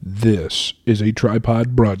This is a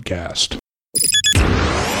tripod broadcast.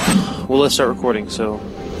 Well, let's start recording, so...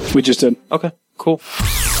 We just did. Okay, cool.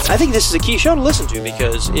 I think this is a key show to listen to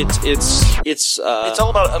because it's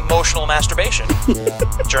all about emotional masturbation.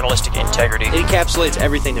 Journalistic integrity. It encapsulates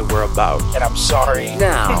everything that we're about. And I'm sorry.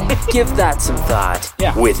 Now, give that some thought.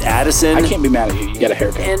 Yeah. With Addison. I can't be mad at you. You got a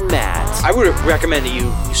haircut. And Matt. I would recommend that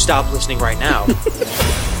you stop listening right now.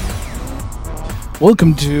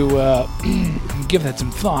 Welcome to Give That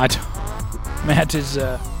Some Thought. Matt's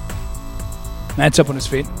up on his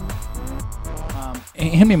feet.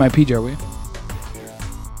 Hand me my PJR, will you?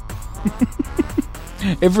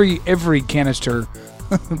 every canister,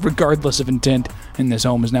 regardless of intent, in this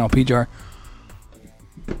home is now a PJR.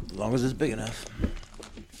 As long as it's big enough.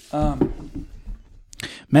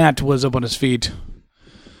 Matt was up on his feet,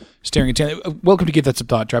 staring at... Welcome to Give That Some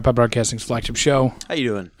Thought, Tripod Broadcasting's flagship show. How you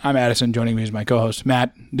doing? I'm Addison. Joining me is my co-host,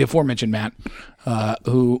 Matt, the aforementioned Matt,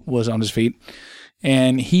 who was on his feet.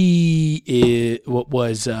 And he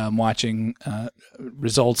was watching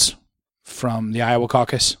results from the Iowa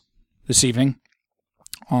Caucus this evening.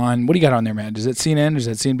 On what do you got on there, Matt? Is it CNN or is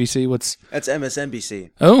that CNBC? That's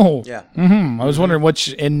MSNBC. Oh, yeah. I was wondering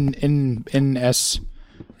which NBC,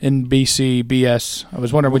 BS. I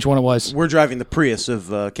was wondering which one it was. We're driving the Prius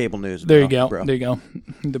of cable news. There you go. Bro. There you go.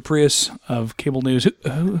 The Prius of cable news.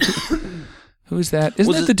 Who is that?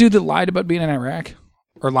 Isn't that the dude that lied about being in Iraq?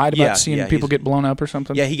 Or lied about seeing people get blown up or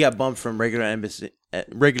something? Yeah, he got bumped from regular NBC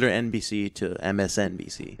to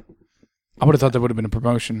MSNBC. I would have thought that would have been a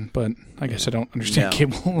promotion, but I guess I don't understand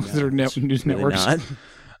cable or news networks.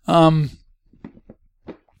 Not.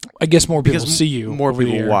 I guess more people see you. More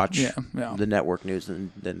people watch the network news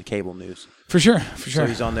than the cable news. For sure. So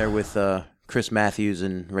he's on there with Chris Matthews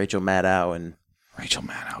and Rachel Maddow. Rachel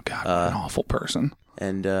Maddow, God, what an awful person.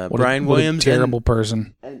 And Brian Williams. What a terrible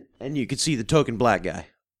person. And you could see the token black guy.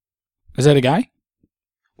 Is that a guy?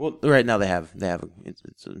 Well, right now they have I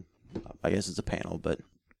guess it's a panel, but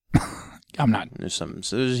I'm not. There's some.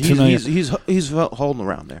 So he's holding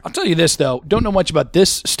around there. I'll tell you this though. Don't know much about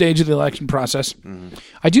this stage of the election process. Mm-hmm.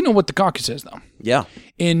 I do know what the caucus is though. Yeah.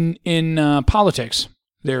 In politics,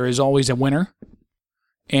 there is always a winner,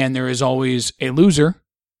 and there is always a loser,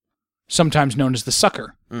 sometimes known as the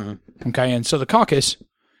sucker. Mm-hmm. Okay, and so the caucus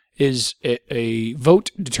is a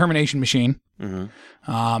vote determination machine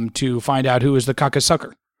to find out who is the caucus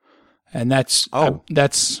sucker, and that's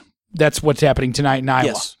what's happening tonight in Iowa.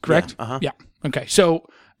 Yes. Correct? Yeah. Uh-huh. Yeah. Okay. So,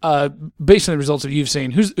 based on the results that you've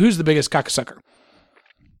seen, who's the biggest caucus sucker?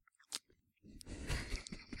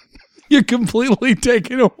 You're completely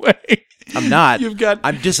taken away. I'm not.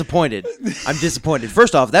 I'm disappointed.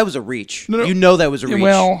 First off, that was a reach. No. You know that was a reach.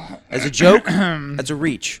 Well, as a joke, that's a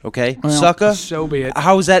reach. Okay, well, sucker. So be it.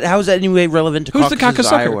 How is that anyway relevant to who's the caucus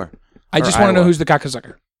sucker? Iowa? I just want to know who's the caucus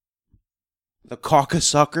sucker. The caucus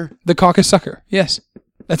sucker. The caucus sucker. Yes,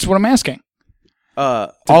 that's what I'm asking.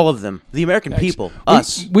 All of them. The American people.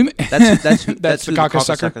 Us. That's the caucus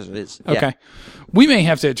sucker. Is. Okay. Yeah. We may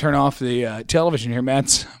have to turn off the television here.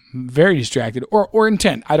 Matt's very distracted, or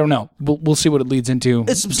intent. I don't know. We'll see what it leads into in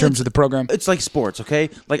terms of the program. It's like sports, okay?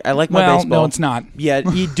 Like I like my baseball. No, it's not. Yeah,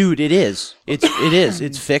 dude, it is. It is.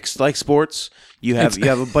 It's fixed like sports. You have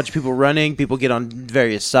a bunch of people running. People get on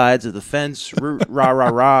various sides of the fence. Rah rah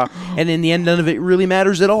rah. And in the end, none of it really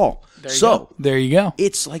matters at all. There you go.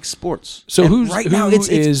 It's like sports. So who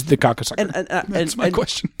is the caucus sucker? That's my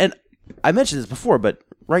question. And I mentioned this before, but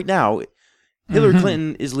right now, Hillary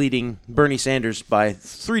Clinton is leading Bernie Sanders by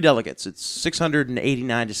 3 delegates. It's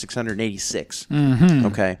 689 to 686. Mm-hmm.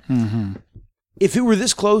 Okay. Mm-hmm. If it were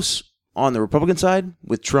this close on the Republican side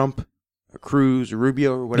with Trump or Cruz or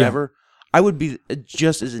Rubio or whatever, I would be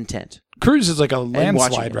just as intent. Cruz is like a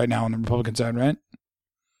landslide right now on the Republican side, right?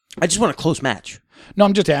 I just want a close match. No,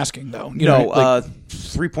 I'm just asking, though.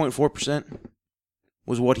 3.4%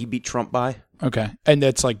 was what he beat Trump by. Okay. And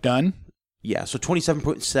that's like done? Yeah, so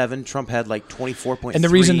 27.7. Trump had like 24.3. And the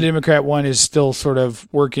reason the Democrat one is still sort of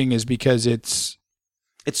working is because it's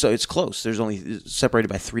close. There's only separated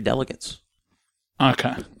by 3 delegates.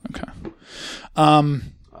 Okay.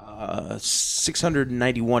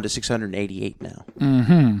 691 to 688 now.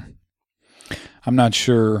 Mm-hmm. I'm not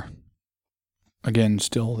sure. Again,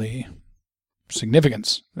 still the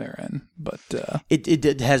significance therein, but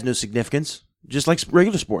it has no significance. Just like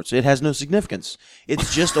regular sports, it has no significance.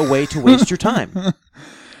 It's just a way to waste your time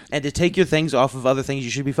and to take your things off of other things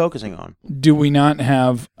you should be focusing on. Do we not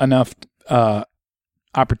have enough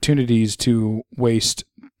opportunities to waste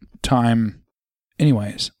time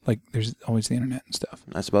anyways? Like, there's always the internet and stuff.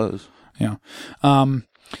 I suppose. Yeah.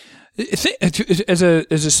 As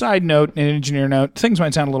a side note, an engineer note, things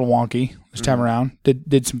might sound a little wonky this time around.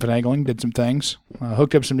 Did some finagling, did some things,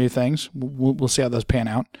 hooked up some new things. We'll see how those pan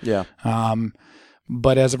out. Yeah.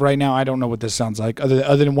 But as of right now, I don't know what this sounds like,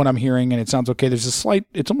 other than what I'm hearing, and it sounds okay. There's a slight,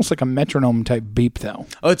 it's almost like a metronome type beep, though.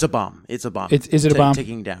 Oh, it's a bomb. It's a bomb. Is it a bomb?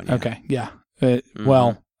 Ticking down. Yeah. Okay, yeah.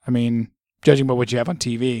 Well, I mean, judging by what you have on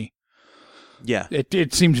TV, yeah,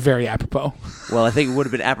 it seems very apropos. Well, I think it would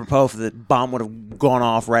have been apropos if the bomb would have gone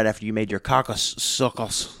off right after you made your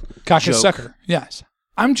cockasucker. Cockasucker, yes.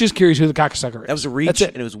 I'm just curious who the cockasucker is. That was a reach,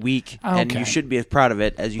 and it was weak, and you shouldn't be as proud of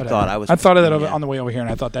it as you thought. I thought of that on the way over here, and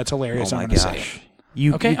I thought that's hilarious. Oh my I'm going to gosh. say it.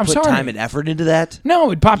 You I'm put sorry. time and effort into that?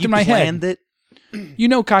 No, it popped in my head. You planned it? You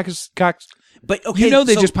know But okay,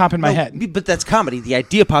 they just pop in my head. But that's comedy. The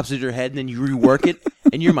idea pops into your head, and then you rework it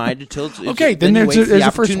in your mind until it's okay. Then there's a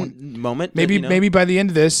first one. Moment. Maybe by the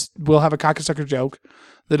end of this, we'll have a cockasucker joke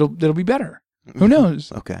that'll be better. Who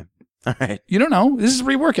knows? Okay. All right. You don't know. This is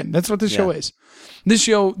reworking. That's what this show is. This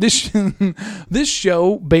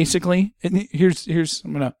show basically. And here's.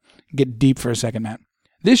 I'm gonna get deep for a second, Matt.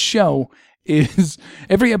 This show is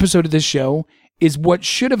every episode of this show is what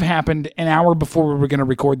should have happened an hour before we were going to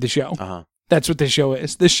record the show. Uh-huh. That's what this show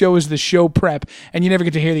is. This show is the show prep, and you never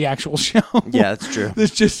get to hear the actual show. Yeah, that's true.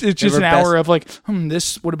 It's just an hour of like,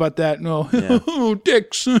 this. What about that? No,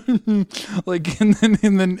 dicks. Like, and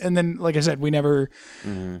then, like I said, we never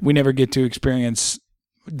get to experience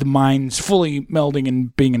the minds fully melding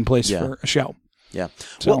and being in place for a show. Yeah.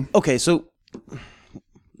 So, well, okay, so.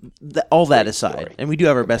 All that aside, and we do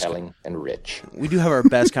have our best and rich. We do have our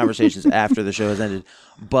best conversations after the show has ended,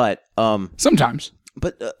 but sometimes.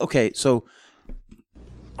 But okay, so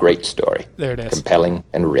great story. There it is. Compelling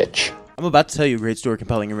and rich. I'm about to tell you a great story,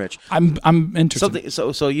 compelling and rich. I'm interested.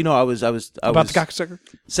 So you know, I was about the cocksucker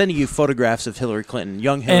sending you photographs of Hillary Clinton,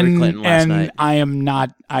 young Hillary Clinton last night. And I am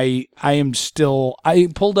not. I am still. I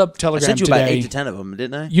pulled up Telegram. I sent you today. about 8 to 10 of them,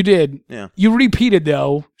 didn't I? You did. Yeah. You repeated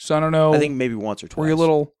though, so I don't know. I think maybe once or twice. Were you a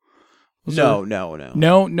little? No,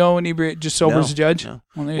 inebriate, just sober as a judge. No.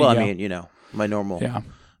 Well, I mean, you know, my normal,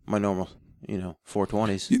 420s.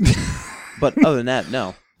 But other than that,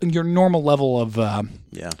 no. Your normal level of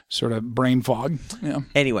sort of brain fog. Yeah.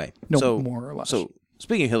 Anyway, more or less. So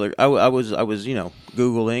speaking of Hillary, I was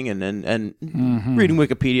Googling and reading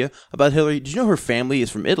Wikipedia about Hillary. Did you know her family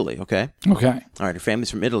is from Italy? Okay. Okay. All right, her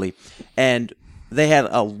family's from Italy, and they had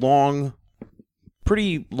a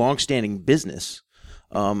pretty long-standing business.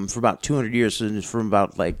 For about 200 years, from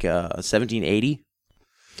about 1780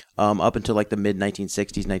 up until like the mid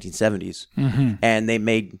 1960s, 1970s, and they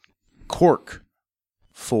made cork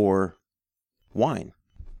for wine.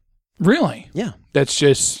 Really? Yeah, that's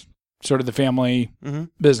just sort of the family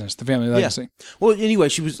business, the family legacy. Yeah. Well, anyway,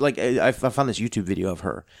 she was like, I found this YouTube video of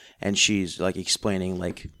her, and she's like explaining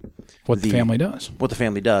like what the family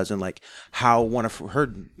does, and like how one of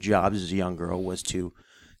her jobs as a young girl was to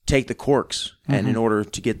take the corks, and in order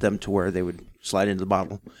to get them to where they would slide into the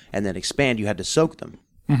bottle and then expand, you had to soak them,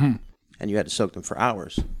 and you had to soak them for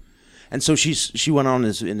hours. And so she went on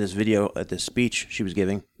in this video at this speech she was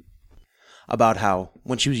giving about how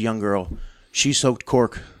when she was a young girl, she soaked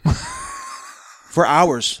cork for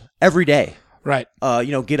hours every day. Right.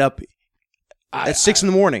 Get up at 6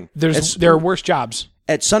 a.m. There are worse jobs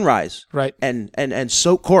at sunrise. Right. And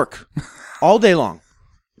soak cork all day long.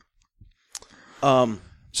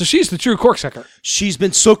 So she's the true corksucker. She's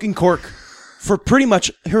been soaking cork for pretty much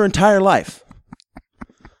her entire life.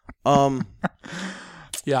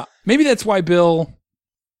 Yeah. Maybe that's why Bill.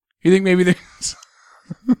 You think maybe there's.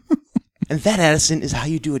 And that, Addison, is how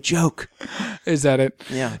you do a joke. Is that it?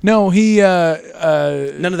 Yeah. No, he.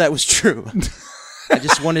 None of that was true. I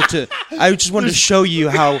just wanted to show you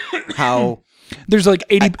how. There's like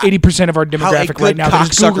 80% of our demographic right now that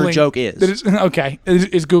is Googling. Joke is.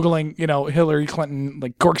 Is Googling, Hillary Clinton,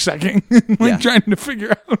 like cork sucking, trying to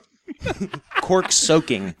figure out. Cork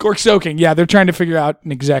soaking. Cork soaking. Yeah, they're trying to figure out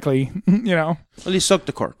exactly, Well, he soaked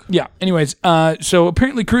the cork. Yeah. Anyways, so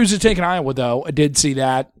apparently Cruz is taking Iowa, though. I did see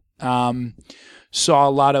that. Saw a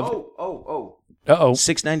lot of. Uh-oh.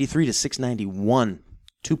 693 to 691.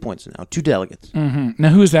 2 points now. 2 delegates. Now,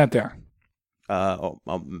 who is that there?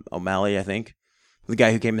 O'Malley, I think. The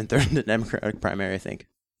guy who came in third in the Democratic primary, I think.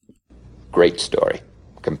 Great story.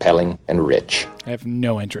 Compelling and rich. I have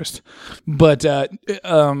no interest. But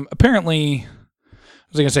apparently,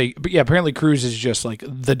 apparently Cruz is just like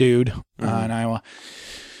the dude in Iowa.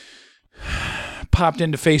 Popped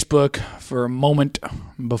into Facebook for a moment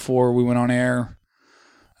before we went on air.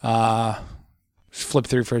 Flipped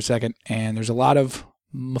through for a second, and there's a lot of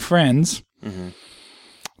my friends. A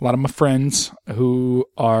lot of my friends who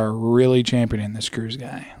are really championing this Cruz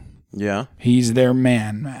guy. Yeah. He's their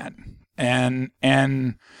man, Matt. And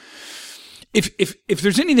if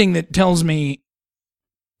there's anything that tells me,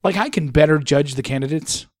 like, I can better judge the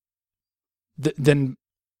candidates than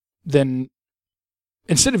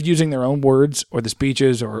instead of using their own words or the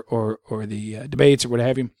speeches or the debates or what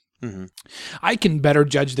have you, I can better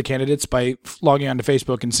judge the candidates by logging onto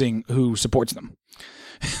Facebook and seeing who supports them.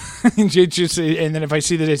 And then if I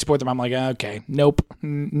see that they support them, I'm like, okay, nope,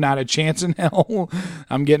 not a chance in hell.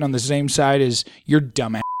 I'm getting on the same side as your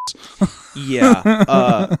dumbass.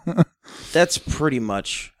 Yeah, that's pretty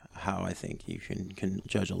much how I think you can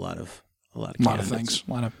judge a lot of things,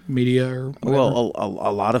 a lot of media or whatever. Well,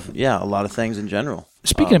 a lot of things in general.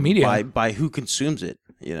 Speaking of media, by who consumes it,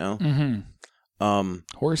 you know.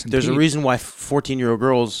 Horace and There's Pete. a reason why 14-year-old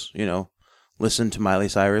girls, listen to Miley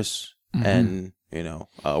Cyrus and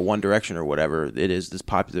One Direction or whatever it is that's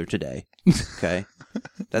popular today. Okay,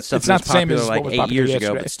 that stuff It's not was the same popular as like what was 8 popular years ago,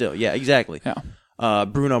 yesterday. but still, yeah, exactly. Yeah.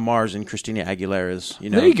 Bruno Mars and Christina Aguilera's.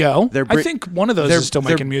 There you go. They're I think one of those is still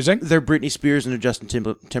making music. They're Britney Spears and they're Justin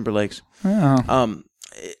Timberlake's. Oh.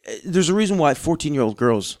 There's a reason why 14-year-old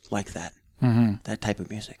girls like that type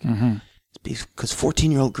of music. It's because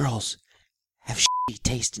 14-year-old girls have shitty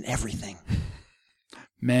taste in everything.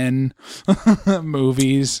 Men,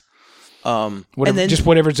 movies, And whatever, then, just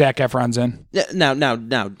whatever Zac Efron's in. now,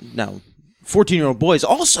 14-year-old boys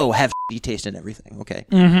also have shitty taste in everything. Okay.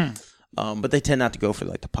 But they tend not to go for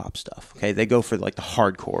like the pop stuff. Okay, they go for like the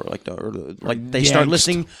hardcore, they start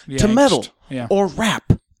listening to metal or rap.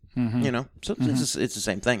 So it's the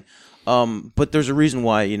same thing. But there's a reason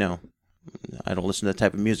why I don't listen to that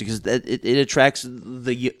type of music because it attracts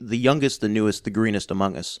the youngest, the newest, the greenest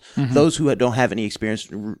among us. Those who don't have any experience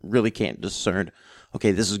really can't discern.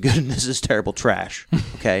 Okay, this is good and this is terrible trash.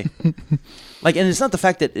 Okay, and it's not the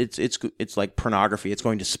fact that it's like pornography. It's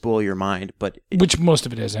going to spoil your mind, but Which most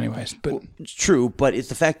of it is, anyways. But it's true. But it's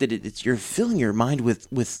the fact that you're filling your mind with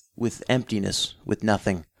emptiness, with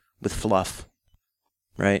nothing, with fluff,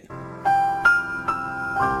 right?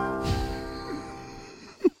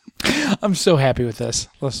 I'm so happy with this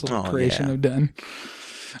little creation I've done.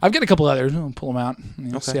 I've got a couple others. I'll pull them out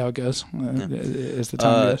and see how it goes as the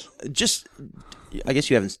time goes. I guess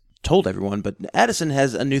you haven't told everyone, but Addison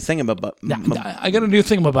has a new thingamabob. I got a new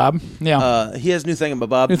thingamabob. Yeah. He has a new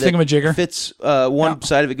thingamabob. New thingamajigger. Fits one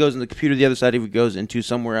side of it goes in the computer, the other side of it goes into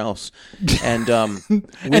somewhere else. And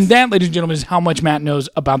and that, ladies and gentlemen, is how much Matt knows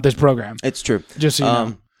about this program. It's true. Just so you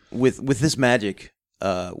know. With this magic,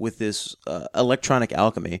 with this electronic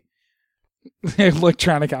alchemy,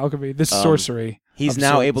 Electronic alchemy, this sorcery. he's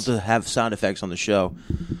now able to have sound effects on the show.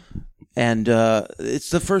 And it's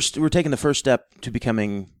the first. We're taking the first step to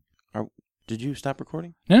becoming. Did you stop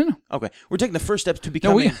recording? No. Okay, we're taking the first steps to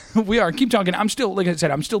becoming. No, we are. Keep talking. I'm still, like I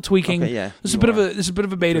said, I'm still tweaking. Okay, yeah, This is a bit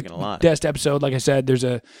of a beta test episode. Like I said, there's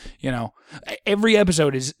every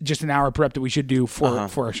episode is just an hour prep that we should do for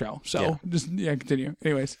our show. So just continue.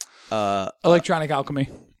 Anyways, electronic alchemy.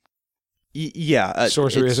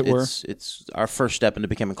 Sorcery, as it were. It's our first step into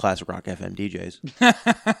becoming classic rock FM DJs.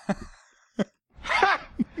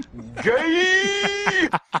 Gay!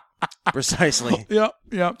 Precisely.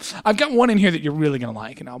 Yep. I've got one in here that you're really gonna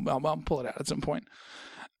like, and I'll pull it out at some point.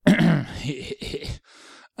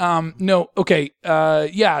 No, okay.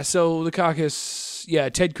 So the caucus,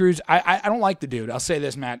 Ted Cruz. I don't like the dude. I'll say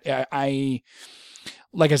this, Matt.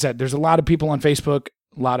 Like I said, there's a lot of people on Facebook,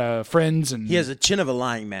 a lot of friends, and he has a chin of a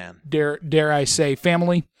lying man. Dare I say,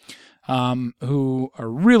 family, who are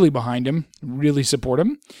really behind him, really support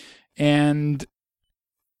him, and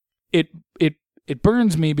it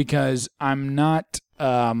burns me because I'm not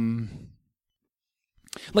I'm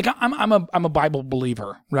a Bible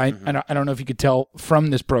believer, right? I don't know if you could tell from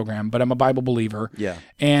this program, but I'm a Bible believer. Yeah.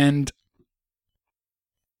 And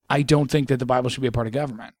I don't think that the Bible should be a part of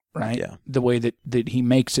government, right? Yeah. The way that he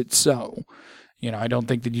makes it so. I don't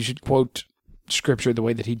think that you should quote scripture the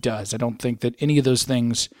way that he does. I don't think that any of those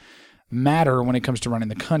things matter when it comes to running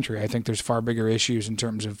the country. I think there's far bigger issues in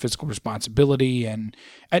terms of fiscal responsibility, and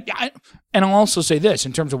I'll also say this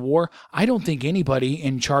in terms of war. I don't think anybody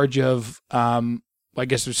in charge of I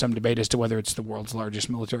guess there's some debate as to whether it's the world's largest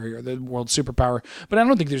military or the world's superpower, but I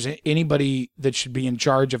don't think there's anybody that should be in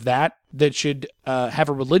charge of that should have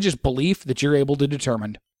a religious belief that you're able to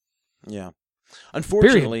determine. Yeah.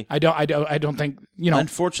 Unfortunately, period. I don't think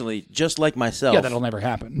Unfortunately, just like myself, that'll never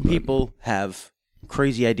happen. People have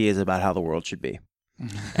crazy ideas about how the world should be,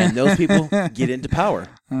 and those people get into power,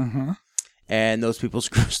 and those people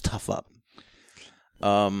screw stuff up.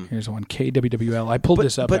 Here's one, KWWL. I pulled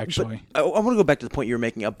this up actually. But I want to go back to the point you were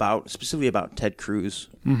making specifically about Ted Cruz.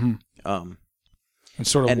 And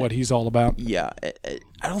sort of what he's all about. Yeah,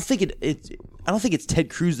 I don't think it's Ted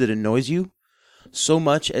Cruz that annoys you so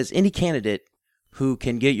much as any candidate who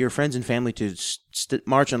can get your friends and family to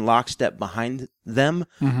march in lockstep behind them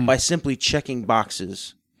by simply checking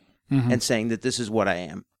boxes and saying that this is what I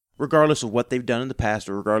am, regardless of what they've done in the past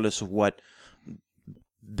or regardless of what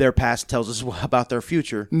their past tells us about their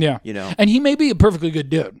future. Yeah. You know, and he may be a perfectly good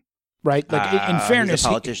dude, right? Like in fairness, he's a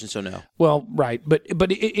politician, so no. Well, right, but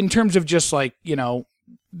in terms of just like, you know,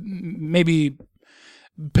 maybe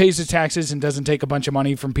pays his taxes and doesn't take a bunch of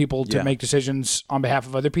money from people to make decisions on behalf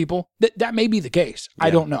of other people. That may be the case. Yeah. I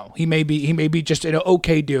don't know. He may be just an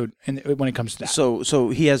okay dude when it comes to that. So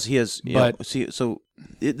he has. But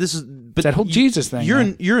this is that whole Jesus thing.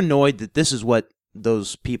 You're annoyed that this is what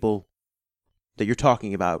those people that you're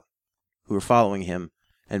talking about who are following him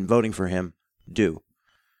and voting for him do.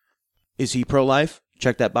 Is he pro-life?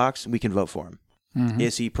 Check that box. We can vote for him. Mm-hmm.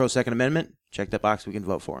 Is he pro-Second Amendment? Check that box. We can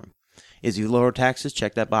vote for him. Is he lower taxes?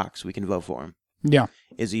 Check that box. We can vote for him. Yeah.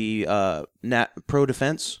 Is he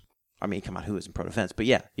pro-defense? I mean, come on, who isn't pro-defense? But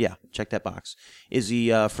yeah, check that box. Is he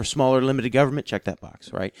for smaller, limited government? Check that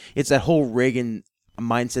box, right? It's that whole Reagan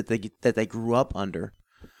mindset that they grew up under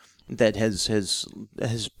that has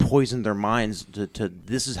poisoned their minds to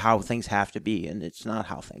this is how things have to be, and it's not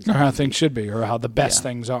how things or how things should be, or how the best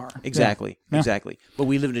things are. Exactly. But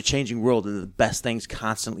we live in a changing world, and the best things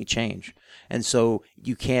constantly change. And so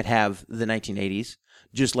you can't have the 1980s,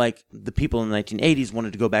 just like the people in the 1980s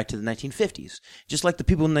wanted to go back to the 1950s, just like the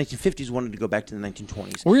people in the 1950s wanted to go back to the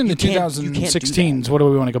 1920s. We're in the 2016s. What do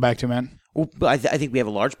we want to go back to, man? Well, but I think we have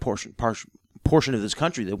a large portion of this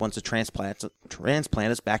country that wants to transplant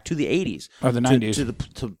us back to the 80s. Or the 90s.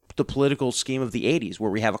 To the political scheme of the 80s,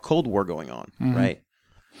 where we have a Cold War going on, right?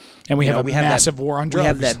 And we have a massive war on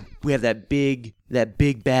drugs. We have that big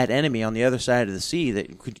bad enemy on the other side of the sea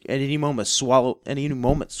that could at any moment swallow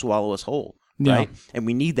us whole, right? And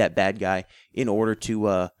we need that bad guy in order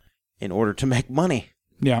to make money.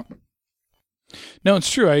 Yeah. No, it's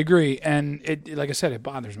true. I agree, and like I said, it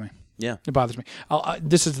bothers me. Yeah, it bothers me.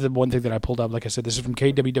 This is the one thing that I pulled up. Like I said, this is from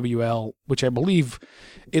KWWL, which I believe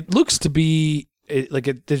it looks to be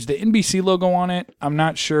there's the NBC logo on it. I'm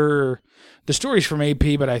not sure. The story's from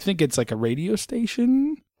AP, but I think it's like a radio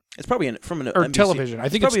station. It's probably from an or NBC, television. I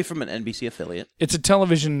think it's probably from an NBC affiliate. It's a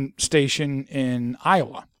television station in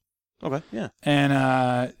Iowa. Okay, yeah. And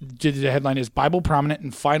the headline is Bible prominent in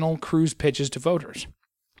final Cruz pitches to voters.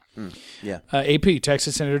 Yeah. AP,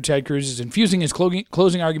 Texas Senator Ted Cruz is infusing his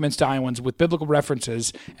closing arguments to Iowans with biblical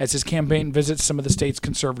references as his campaign visits some of the state's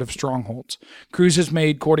conservative strongholds. Cruz has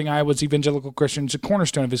made courting Iowa's evangelical Christians a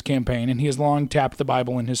cornerstone of his campaign, and he has long tapped the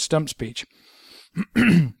Bible in his stump speech.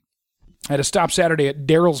 At a stop Saturday at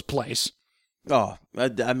Daryl's Place. Oh,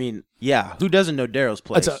 I mean, yeah. Who doesn't know Daryl's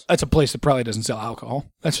Place? That's a place that probably doesn't sell alcohol.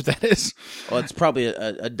 That's what that is. Well, it's probably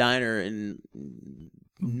a diner in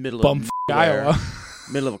middle of Iowa.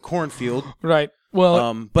 Middle of a cornfield. Right.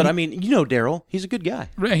 Well, but I mean, you know Daryl. He's a good guy.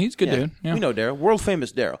 Right, he's a good dude. Yeah. We know Daryl. World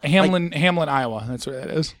famous Daryl. Hamlin, Iowa. That's what that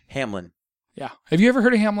is. Hamlin. Yeah. Have you ever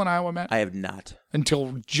heard of Hamlin, Iowa, Matt? I have not.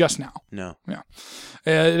 Until just now. No. Yeah.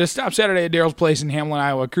 At a stop Saturday at Daryl's Place in Hamlin,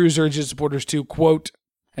 Iowa, Cruz urges supporters to, quote,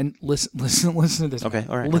 and listen to this. Okay,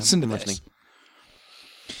 all right. Listen to this. Listening.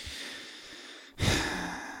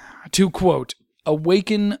 To, quote,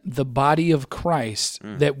 awaken the body of Christ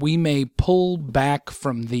that we may pull back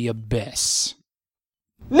from the abyss.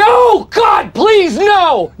 No! God, please,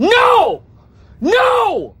 no! No!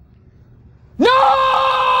 No!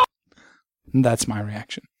 No! That's my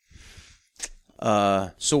reaction.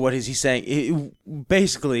 So what is he saying?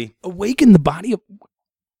 Basically, awaken the body of,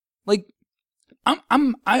 like,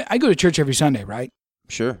 I go to church every Sunday, right?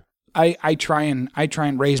 Sure. I try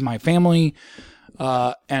and raise my family,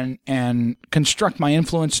 and construct my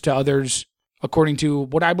influence to others according to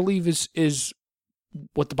what I believe is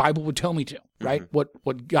what the Bible would tell me to, right? What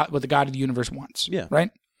the God of the universe wants. Yeah.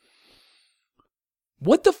 Right?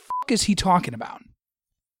 What the fuck is he talking about?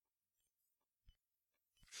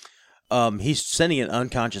 He's sending an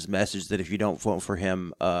unconscious message that if you don't vote for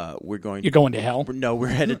him, you're going to hell. No, we're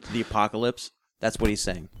headed to the apocalypse. That's what he's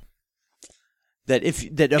saying. That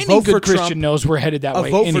any vote good for Christian Trump, knows we're headed that way.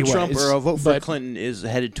 A vote anyways, for Trump or a vote for Clinton is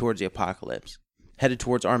headed towards the apocalypse, headed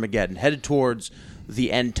towards Armageddon, headed towards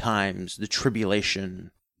the end times, the tribulation.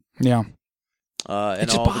 Yeah, and it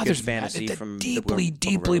just all bothers the good fantasy me. from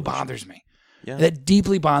deeply bothers me. Yeah. That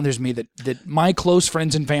deeply bothers me that my close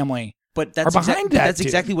friends and family are behind that. That's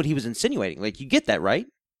exactly what he was insinuating. Like, you get that, right?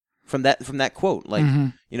 From that quote, like,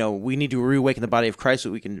 we need to reawaken the body of Christ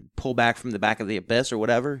so we can pull back from the back of the abyss or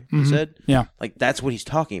whatever he said. Yeah, like that's what he's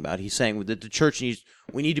talking about. He's saying that the church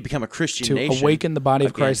we need to become a Christian nation to awaken the body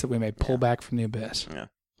of Christ that we may pull back from the abyss. Yeah.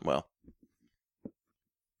 Well,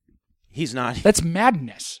 He's not. That's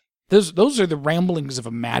madness. Those are the ramblings of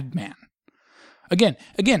a madman. Again,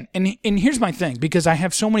 and here's my thing, because I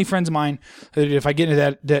have so many friends of mine that if I get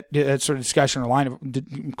into that sort of discussion or line of,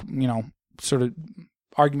 sort of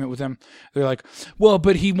argument with them, they're like, well,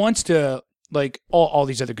 but he wants to, like, all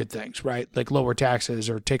these other good things, right? Like lower taxes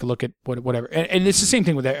or take a look at whatever. And it's the same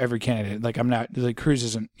thing with every candidate. Like, I'm not, like, Cruz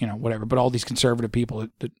isn't, whatever, but all these conservative people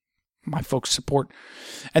that my folks support,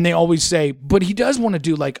 and they always say, but he does want to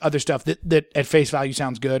do like other stuff that at face value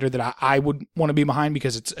sounds good, or that I would want to be behind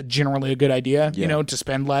because it's generally a good idea, to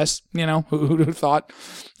spend less, who would have thought?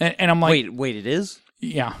 And I'm like, wait, it is?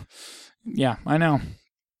 Yeah, I know.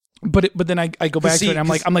 But then I go back to it. And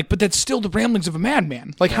I'm like, but that's still the ramblings of a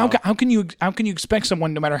madman. Like, how can you expect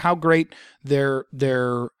someone, no matter how great their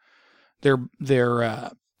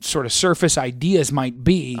sort of surface ideas might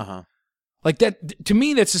be, like that, to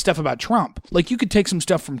me, that's the stuff about Trump. Like, you could take some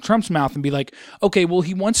stuff from Trump's mouth and be like, okay, well,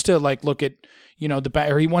 he wants to like look at,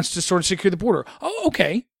 or he wants to sort of secure the border. Oh,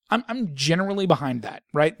 okay. I'm generally behind that,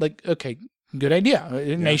 right? Like, okay, good idea.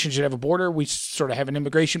 A nation should have a border. We sort of have an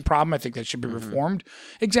immigration problem. I think that should be reformed.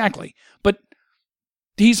 Exactly. But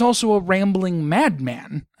he's also a rambling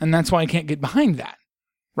madman, and that's why I can't get behind that,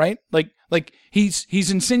 right? Like he's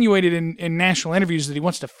insinuated in national interviews that he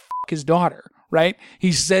wants to his daughter, right?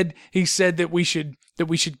 He said that we should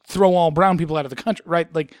throw all brown people out of the country, right?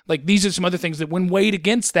 Like these are some other things that, when weighed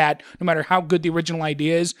against that, no matter how good the original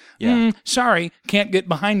idea is, sorry, can't get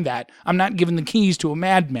behind that. I'm not giving the keys to a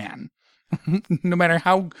madman, no matter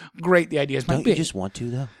how great the ideas might be. Don't you just want to,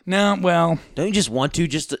 though? No, well, don't you just want to?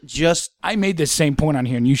 Just I made this same point on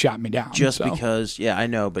here, and you shot me down. Because, I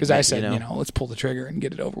know, but because I said, let's pull the trigger and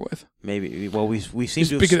get it over with. Maybe. Well, we seem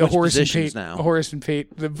to have switched Horace positions now. Horace and Pete.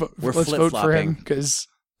 We're let's vote for him, because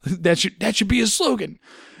that should be a slogan.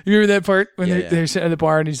 You remember that part when they're sitting at the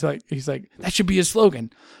bar and he's like that should be a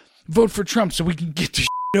slogan. Vote for Trump so we can get the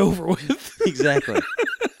shit over with. Exactly.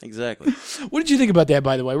 What did you think about that,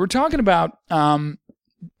 by the way? We're talking about, don't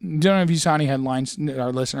know if you saw any headlines,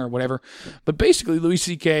 our listener or whatever, but basically Louis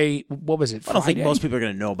C.K., what was it, Friday? I don't think most people are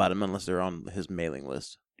going to know about him unless they're on his mailing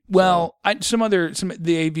list. Well,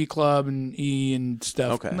 the AV Club and E and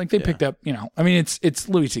stuff, like they picked up, I mean, it's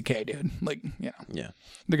Louis C.K., dude. Like, they're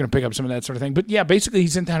going to pick up some of that sort of thing. But yeah, basically he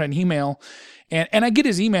sent out an email, and I get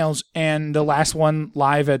his emails, and the last one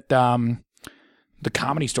live at, the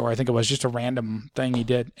Comedy Store, I think it was just a random thing he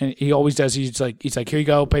did. And he always does. He's like, here you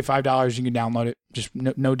go, pay $5, you can download it. Just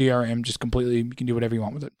no DRM, just completely, you can do whatever you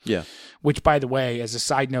want with it. Yeah. Which, by the way, as a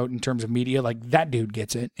side note in terms of media, like, that dude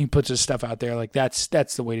gets it. He puts his stuff out there. Like, that's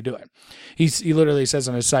the way to do it. He literally says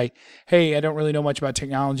on his site, hey, I don't really know much about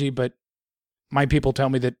technology, but my people tell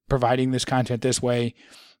me that providing this content this way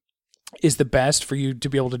is the best for you to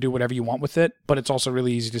be able to do whatever you want with it, but it's also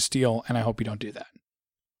really easy to steal, and I hope you don't do that.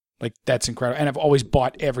 Like, that's incredible. And I've always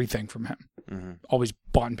bought everything from him. Mm-hmm. Always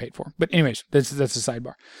bought and paid for. But anyways, that's a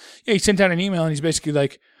sidebar. Yeah, he sent out an email, and he's basically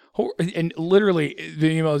like, and literally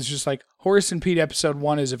the email is just like, Horace and Pete episode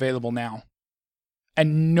 1 is available now.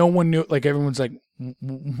 And no one knew, like, everyone's like,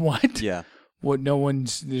 what? Yeah. What?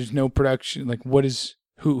 There's no production. Like, what is,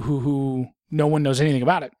 who, no one knows anything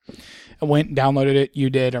about it. I went and downloaded it.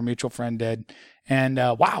 You did. Our mutual friend did. And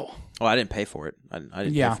wow. Oh, I didn't pay for it. I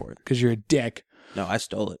didn't pay for it. Because you're a dick. No, I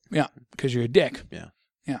stole it. Yeah, because you're a dick. Yeah.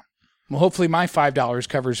 Well, hopefully my $5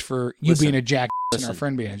 covers for you being a jackass and our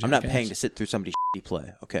friend being a jackass. I'm not paying to sit through somebody's shitty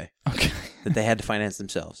play, okay? That they had to finance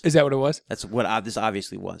themselves. Is that what it was? That's what this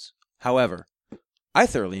obviously was. However, I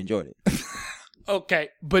thoroughly enjoyed it. Okay,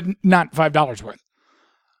 but not $5 worth.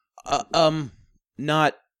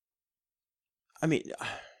 Not. I mean,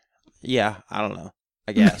 yeah, I don't know.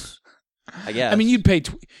 I guess. I mean, you pay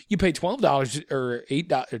 $12 or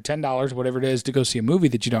 $8 or $10, whatever it is, to go see a movie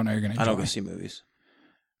that you don't know you're going to enjoy. I don't go see movies.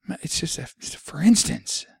 It's just for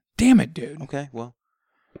instance. Damn it, dude. Okay, well,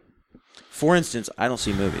 for instance, I don't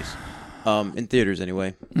see movies, in theaters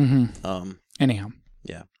anyway. Mm-hmm. Anyhow,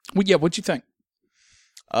 yeah. Well, yeah. What'd you think?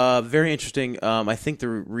 Very interesting. I think the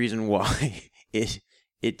reason why it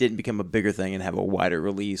didn't become a bigger thing and have a wider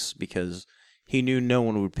release because he knew no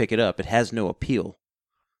one would pick it up. It has no appeal.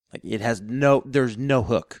 Like, there's no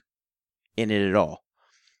hook in it at all.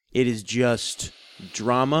 It is just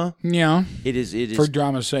drama. Yeah. It is for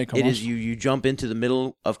drama's sake. Almost. It is you jump into the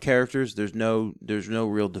middle of characters. There's no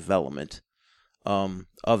real development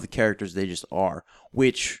of the characters. They just are,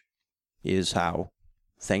 which is how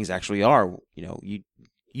things actually are.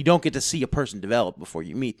 You don't get to see a person develop before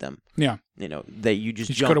you meet them. Yeah. You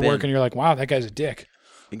just jump go to work in. And you're like, wow, that guy's a dick.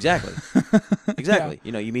 Exactly. Yeah.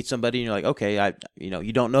 You meet somebody and you're like, okay,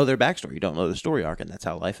 you don't know their backstory. You don't know their story arc, and that's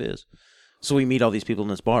how life is. So we meet all these people in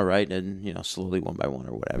this bar, right? And, slowly one by one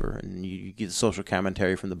or whatever. And you get the social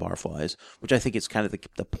commentary from the barflies, which I think is kind of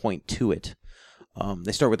the point to it.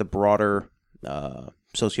 They start with the broader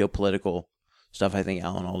socio-political stuff. I think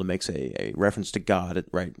Alan Alda makes a reference to God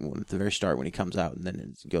at the very start when he comes out, and then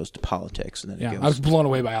it goes to politics. And then it goes, I was blown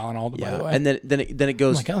away by Alan Alda, by the way. And then it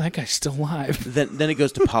goes... I'm like, oh, that guy's still alive. Then it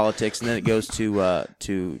goes to politics, and then it goes to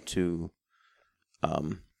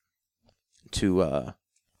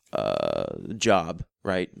job,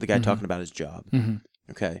 right? The guy talking about his job.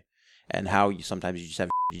 Okay. And how sometimes you just have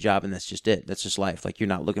a job and that's just it. That's just life. Like, you're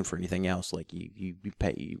not looking for anything else. Like, you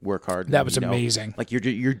work hard. That was amazing. Like,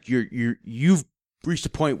 you've reached a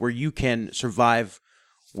point where you can survive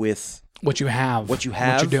with what you have, what you're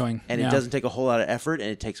doing, and it doesn't take a whole lot of effort, and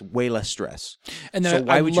it takes way less stress. And then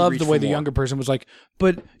I love the way the younger person was like,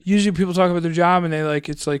 but usually people talk about their job and they like,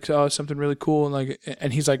 it's like, oh, something really cool,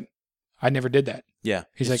 and he's like, I never did that. Yeah,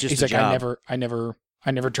 he's like,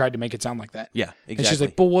 I never tried to make it sound like that. Yeah, exactly. And she's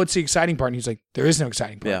like, but what's the exciting part? And he's like, there is no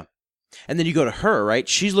exciting part. Yeah. And then you go to her, right?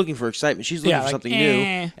 She's looking for excitement. She's looking for something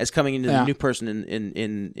new as coming into the new person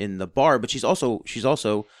in the bar. But she's also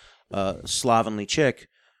slovenly chick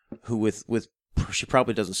who with she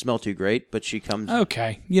probably doesn't smell too great, but she comes.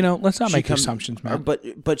 Okay, let's not make assumptions, man.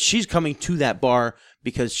 But she's coming to that bar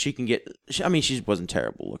because she can get. She wasn't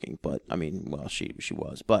terrible looking, but she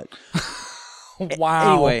was. But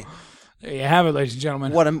wow. Anyway. There you have it, ladies and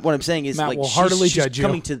gentlemen. What I'm saying is, Matt like, will heartily judge you.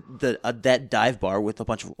 Coming to that dive bar with a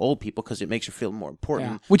bunch of old people because it makes her feel more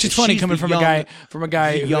important. Yeah. Which is funny coming from a guy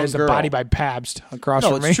who has a body by Pabst across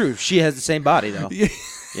from me. No, it's true. She has the same body though.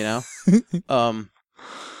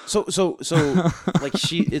 So like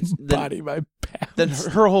it's body by Pabst. Then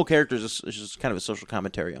her whole character is just kind of a social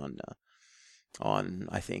commentary on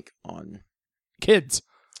kids.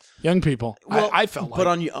 Young people. Well, I felt like,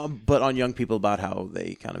 but on young people about how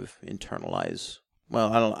they kind of internalize.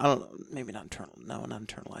 Well, I don't. Maybe not not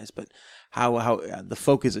internalize, but how the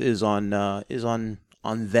focus is on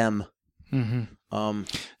them. Mm-hmm.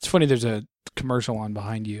 It's funny. There's a commercial on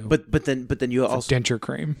behind you. But then you also denture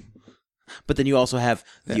cream. But then you also have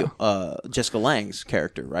the Jessica Lange's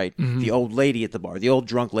character, right? Mm-hmm. The old lady at the bar, the old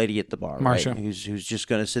drunk lady at the bar, Marcia, right? Who's just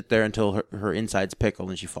going to sit there until her insides pickle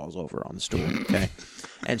and she falls over on the stool. Okay,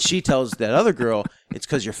 and she tells that other girl, "It's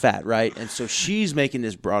because you're fat, right?" And so she's making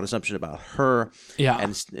this broad assumption about her. Yeah,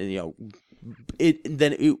 and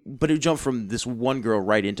it jumped from this one girl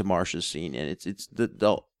right into Marcia's scene, and it's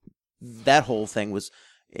that whole thing was.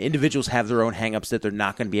 Individuals have their own hang-ups that they're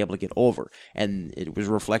not going to be able to get over, and it was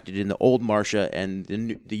reflected in the old Marcia and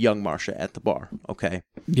the young Marcia at the bar. Okay.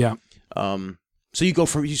 Yeah. So you go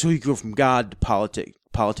from God to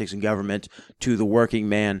politics and government to the working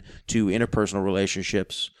man to interpersonal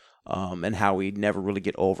relationships, and how we never really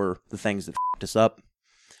get over the things that f***ed us up,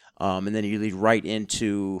 and then you lead right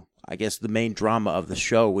into, I guess, the main drama of the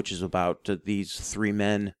show, which is about these three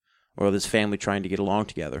men or this family trying to get along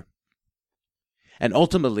together. And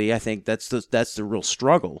ultimately, I think that's the real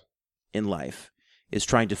struggle in life, is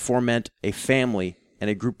trying to foment a family and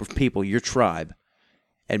a group of people, your tribe,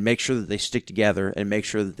 and make sure that they stick together and make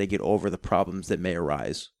sure that they get over the problems that may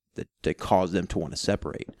arise that cause them to want to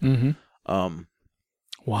separate. Mm-hmm.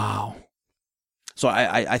 Wow. So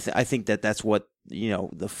I think that's what,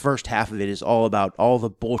 the first half of it is all about, all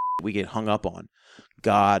the bullshit we get hung up on,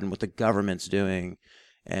 God and what the government's doing.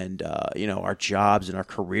 And, our jobs and our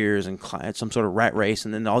careers and some sort of rat race.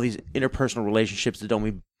 And then all these interpersonal relationships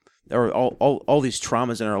or all these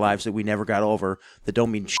traumas in our lives that we never got over that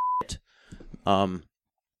don't mean shit,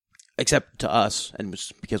 except to us, and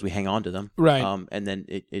because we hang on to them. Right. And then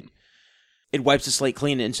it wipes the slate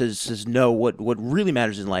clean and says no, what really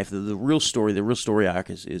matters in life, the real story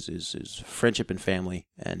arc is friendship and family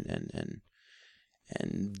and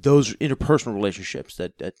those interpersonal relationships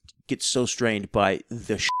that get so strained by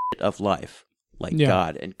the shit of life, like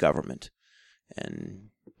God and government, and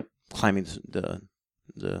climbing the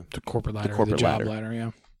corporate ladder, the job ladder.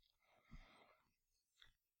 Yeah.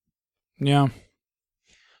 Yeah.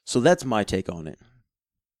 So that's my take on it.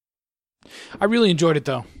 I really enjoyed it,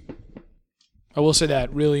 though. I will say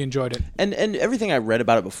that. Really enjoyed it. And everything I read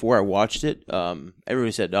about it before I watched it,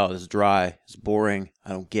 everybody said, "Oh, this is dry. It's boring.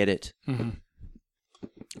 I don't get it." Mm-hmm.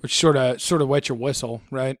 Which sort of wets your whistle,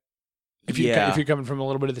 right? If you're coming from a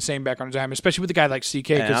little bit of the same background as I am, especially with a guy like CK.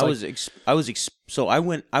 So I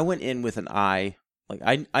went in with an eye, like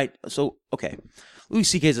okay, Louis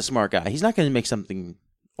CK is a smart guy. He's not going to make something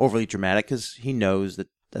overly dramatic because he knows that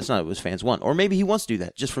that's not what his fans want, or maybe he wants to do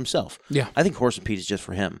that just for himself. Yeah, I think Horace and Pete is just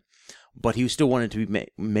for him, but he still wanted to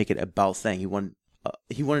make it about thing. He wanted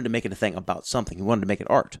he wanted to make it a thing about something. He wanted to make it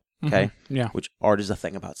art. Okay, Yeah. which art is a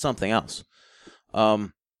thing about something else.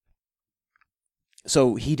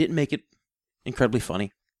 So he didn't make it incredibly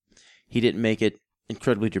funny. He didn't make it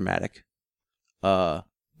incredibly dramatic.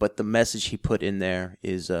 But the message he put in there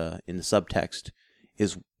is in the subtext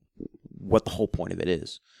is what the whole point of it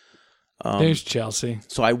is. There's Chelsea.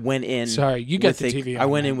 So I went in. Sorry, you got the TV on. I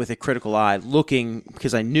went in with a critical eye, looking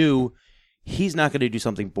because I knew he's not going to do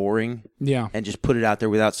something boring. Yeah. And just put it out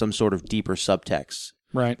there without some sort of deeper subtext.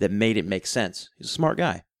 Right. That made it make sense. He's a smart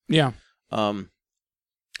guy. Yeah. And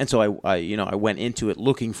so I went into it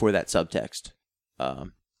looking for that subtext.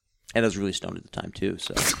 And I was really stoned at the time too.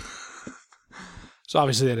 So. So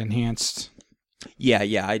obviously that enhanced.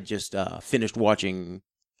 Yeah. I just finished watching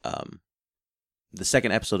the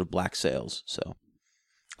second episode of Black Sails. So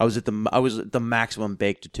I was at the maximum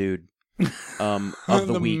bakeditude of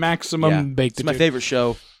the week. Maximum bakeditude. It's my favorite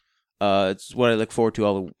show. It's what I look forward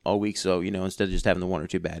to all week. So instead of just having the one or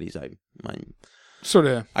two baddies, I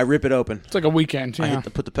rip it open. It's like a weekend. Yeah. I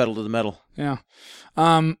hit put the pedal to the metal. Yeah.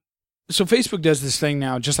 So Facebook does this thing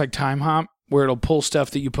now, just like Time Hop, where it'll pull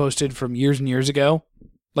stuff that you posted from years and years ago,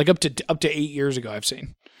 like up to 8 years ago. I've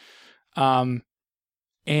seen.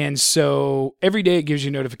 And so every day it gives you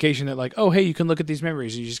a notification that like, oh, hey, you can look at these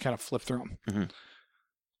memories. And you just kind of flip through them. Mm-hmm.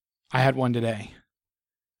 I had one today.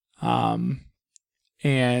 And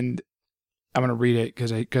I'm going to read it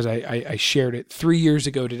because I shared it 3 years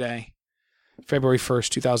ago today, February 1st,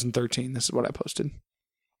 2013. This is what I posted.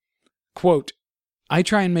 Quote, I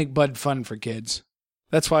try and make bud fun for kids.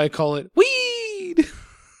 That's why I call it weed.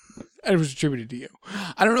 It was attributed to you.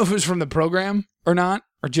 I don't know if it was from the program or not,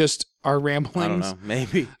 or just our ramblings. I don't know.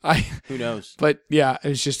 Maybe. Who knows? But yeah, it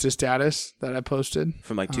was just a status that I posted.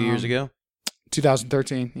 From like 2 years ago?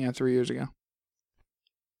 2013. Yeah, 3 years ago.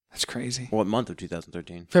 That's crazy. What month of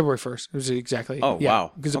 2013? February 1st. It was exactly. Oh, yeah,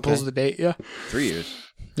 wow. Because it pulls the date. Yeah. 3 years.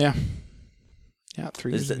 Yeah. Yeah,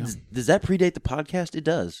 3 years ago. Does that predate the podcast? It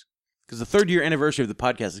does. Because the 3rd year anniversary of the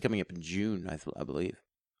podcast is coming up in June, I believe.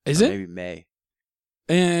 Is or it? Maybe May.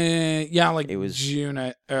 Yeah, like it was June.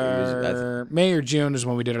 May or June is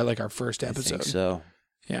when we did our first episode. I think so.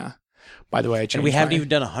 Yeah. By the way, I changed. And we haven't even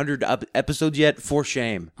done 100 episodes yet. For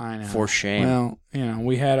shame. I know. For shame. Well,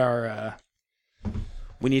 we had our.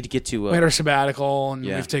 We need to get to. We had our sabbatical, and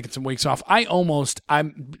we've taken some weeks off. I'm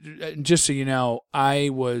just so you know, I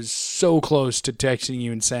was so close to texting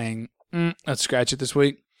you and saying, let's scratch it this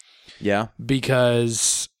week. Yeah.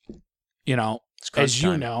 Because, as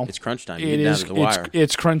you know, it's crunch time. You get down to the wire.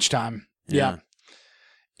 It's crunch time. Yeah.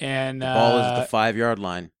 And the ball is at the 5-yard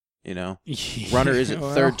line. Runner is at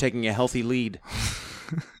third, taking a healthy lead.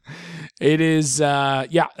 It is,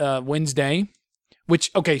 Wednesday.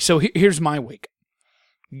 Which so here's my week.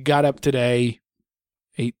 Got up today,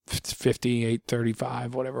 8:50,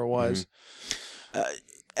 8:35, whatever it was.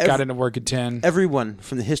 Got into work at 10. Everyone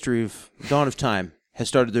from the history of dawn of time has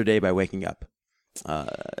started their day by waking up.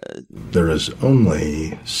 There is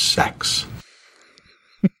only sex.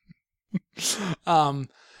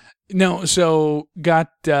 No, so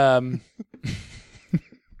got just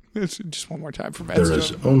one more time for Matt. There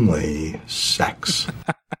is only sex.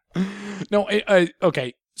 No,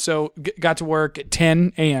 okay. So got to work at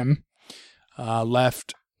 10 a.m.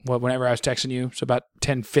 Left whenever I was texting you, so about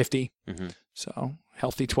 10:50. Mm-hmm. So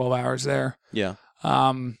healthy 12 hours there. Yeah.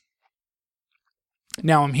 Now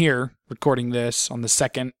I'm here recording this on the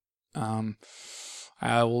 2nd. I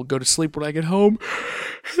will go to sleep when I get home.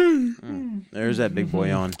 There's that big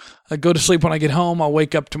boy on. I go to sleep when I get home. I'll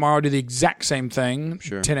wake up tomorrow, do the exact same thing,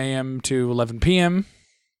 sure. 10 a.m. to 11 p.m.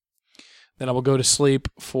 Then I will go to sleep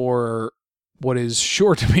for what is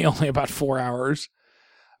sure to be only about 4 hours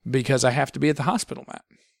because I have to be at the hospital, Matt.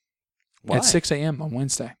 Why? At 6 a.m. on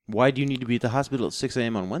Wednesday. Why do you need to be at the hospital at 6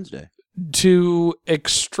 a.m. on Wednesday? To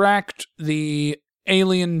extract the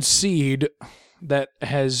alien seed that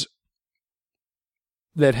has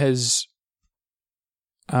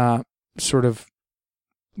sort of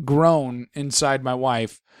grown inside my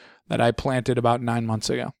wife that I planted about 9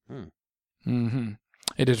 months ago. Mm-hmm.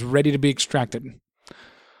 It is ready to be extracted.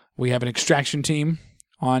 We have an extraction team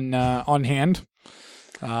on hand.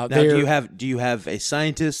 Now, do you have a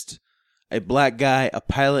scientist, a black guy, a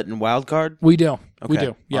pilot, and wild card? We do. Okay. We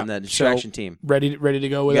do. Yeah. On that extraction team. Ready to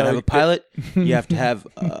go with. You got to have a pilot. You have to have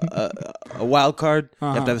a wild card. You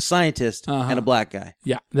have to have a scientist and a black guy.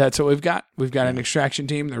 Yeah, that's what we've got. We've got an extraction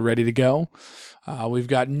team. They're ready to go. We've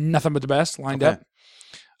got nothing but the best lined up.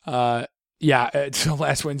 So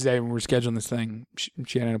last Wednesday when we were scheduling this thing,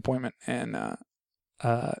 she had an appointment, and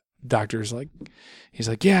doctor's like, he's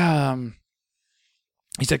like,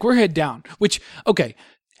 we're head down. Which, okay,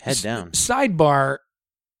 Head down. Sidebar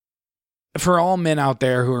for all men out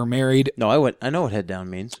there who are married. No, I know what head down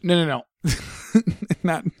means. No.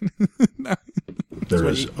 Not. There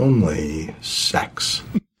is only sex.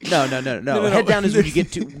 No. Head down is when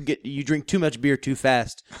you drink too much beer too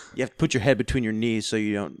fast. You have to put your head between your knees so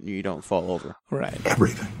you don't fall over. Right.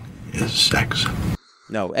 Everything is sex.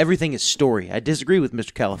 No, everything is story. I disagree with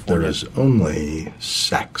Mr. California. There is only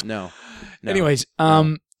sex. No. Anyways,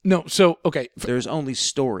 no. So okay, There's only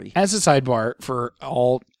story. as a sidebar for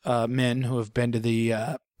all men who have been to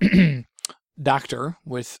the doctor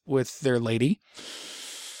with their lady,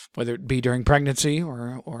 whether it be during pregnancy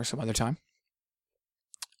or some other time.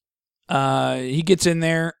 He gets in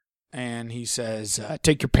there and he says,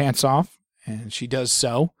 take your pants off. And she does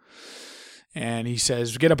so. And he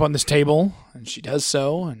says, get up on this table. And she does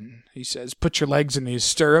so. And he says, put your legs in these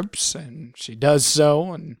stirrups. And she does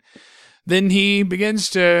so. And then he begins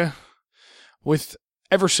to, with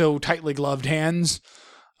ever so tightly gloved hands,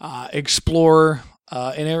 explore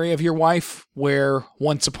an area of your wife where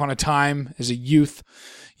once upon a time as a youth,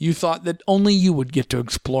 you thought that only you would get to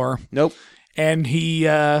explore. Nope. And he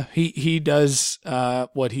does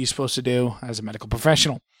what he's supposed to do as a medical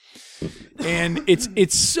professional. And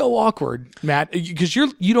it's so awkward, Matt, because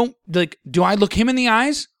you don't like, do I look him in the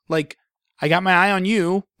eyes? Like, I got my eye on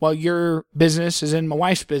you while your business is in my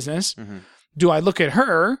wife's business. Mm-hmm. Do I look at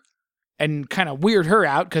her and kind of weird her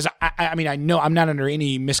out? Because I mean, I know I'm not under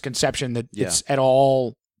any misconception that it's at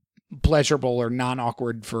all pleasurable or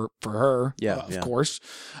non-awkward for her, of course.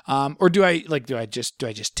 Or do I just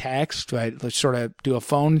text? Do I sort of do a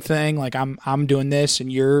phone thing? Like I'm doing this and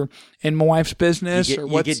you're in my wife's business?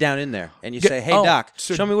 You get down in there and you say, hey, Doc,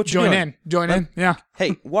 so show me what you're doing. Join in. Yeah.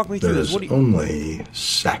 Hey, walk me through this. There is only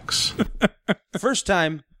sex. First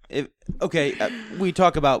time, we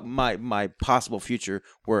talk about my possible future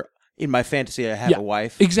where in my fantasy I have a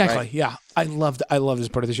wife. Exactly. Right? Yeah. I love this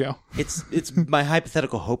part of the show. It's my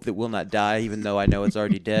hypothetical hope that will not die, even though I know it's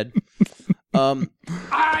already dead.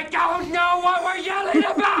 I don't know what we're yelling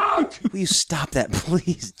about! Will you stop that,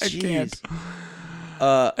 please? I Jeez. can't.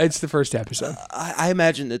 It's the first episode. I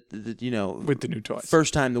imagine that with the new toys.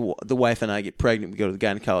 First time the wife and I get pregnant, we go to the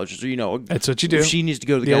gynecologist, or that's what you do. If she needs to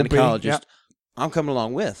go to the gynecologist, I'm coming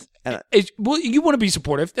along with. And well, you want to be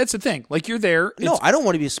supportive. That's the thing. Like, you're there. No, I don't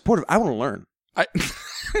want to be supportive. I want to learn.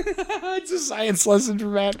 It's a science lesson for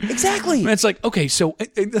Matt. Exactly. And it's like, okay, so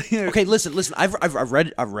okay, listen. I've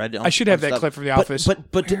read. I should have that clip from The Office.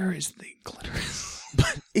 But where is the clitoris?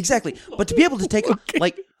 Exactly. But to be able to take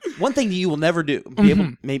like one thing that you will never do,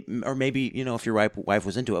 maybe if your wife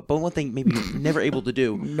was into it, but one thing maybe you're never able to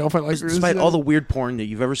do, despite all the weird porn that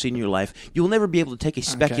you've ever seen in your life, you will never be able to take a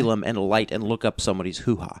speculum and a light and look up somebody's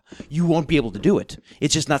hoo-ha. You won't be able to do it.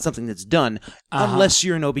 It's just not something that's done unless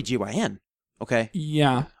you're an OBGYN. Okay?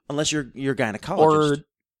 Yeah. Unless you're a gynecologist.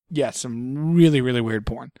 Or, some really, really weird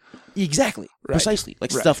porn. Exactly. Right. Precisely.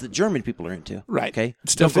 Like stuff that German people are into. Right. Okay?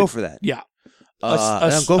 Don't go for that. Yeah.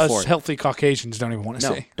 Don't go for it. Healthy Caucasians don't even want to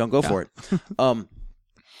see. Don't go for it.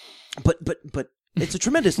 But it's a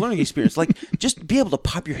tremendous learning experience. Like, just be able to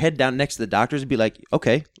pop your head down next to the doctors and be like,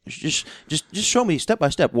 okay, just show me step by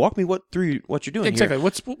step. Walk me through what you're doing. Exactly. Here.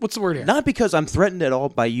 What's the word here? Not because I'm threatened at all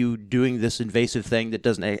by you doing this invasive thing that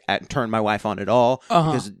doesn't turn my wife on at all,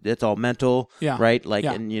 because it's all mental, right? Like,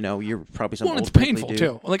 and you're probably something. Well, it's painful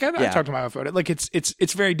too. Like, I talked to my wife about it. Like,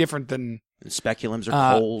 it's very different than. Speculums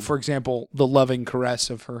are cold. For example, the loving caress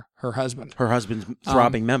of her husband. Her husband's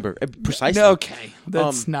throbbing member. Precisely. Okay.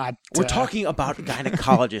 That's not... We're talking about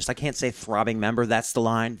gynecologist. I can't say throbbing member. That's the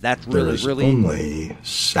line. That's really, There is really... only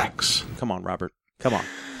sex. Come on, Robert. Come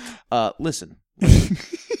on. Listen.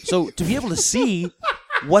 So, to be able to see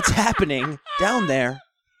what's happening down there...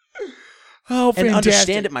 Oh, and fantastic.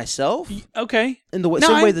 understand it myself... Okay. In the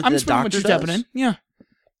same way that the doctor does. Happening. Yeah.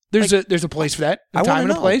 There's a place for that. A time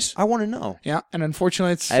and a place. I want to know. Yeah, and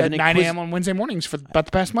unfortunately, it's at 9 a.m. on Wednesday mornings for about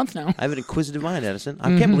the past month now. I have an inquisitive mind, Addison.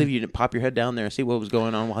 I can't believe you didn't pop your head down there and see what was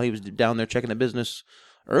going on while he was down there checking the business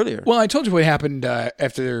earlier. Well, I told you what happened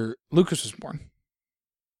after Lucas was born.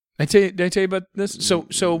 Did I tell you about this?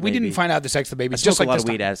 So we didn't find out the sex of the baby. I smoke a lot of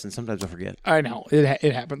weed, Addison. Sometimes I forget. I know.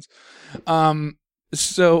 It happens. I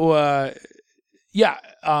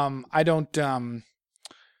don't...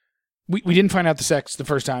 We didn't find out the sex the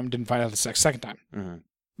first time, didn't find out the sex second time,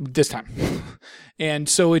 this time. And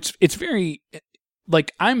so it's very,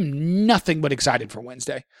 like, I'm nothing but excited for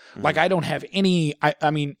Wednesday. Like, I don't have any,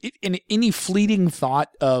 any fleeting thought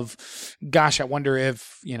of, gosh, I wonder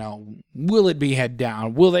if, will it be head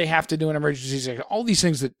down? Will they have to do an emergency sex? All these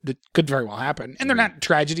things that could very well happen. And they're not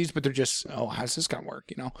tragedies, but they're just, how's this going to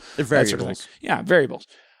work? They're variables. Sort of variables.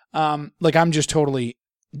 Like, I'm just totally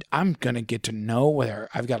I'm going to get to know whether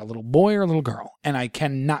I've got a little boy or a little girl. And I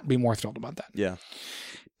cannot be more thrilled about that. Yeah.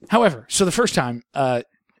 However, so the first time, and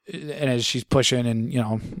as she's pushing, and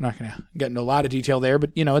I'm not going to get into a lot of detail there,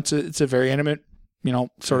 but it's a very intimate,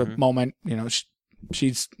 sort of moment.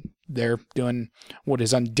 She's there doing what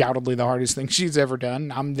is undoubtedly the hardest thing she's ever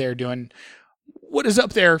done. I'm there doing what is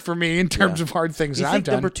up there for me in terms of hard things that I've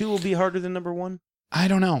done. Number 2 will be harder than number 1? I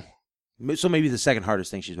don't know. So maybe the second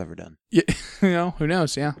hardest thing she's ever done. Yeah, who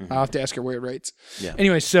knows? Yeah, I'll have to ask her where it rates. Yeah.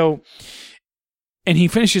 Anyway, and he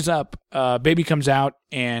finishes up. Baby comes out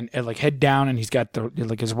and like head down, and he's got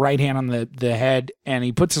his right hand on the head, and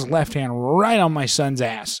he puts his left hand right on my son's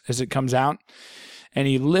ass as it comes out, and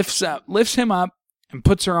he lifts him up and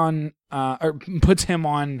puts him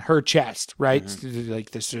on her chest. Right,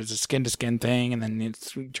 like this is a skin to skin thing, and then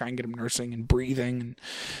it's try and get him nursing and breathing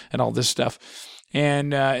and all this stuff.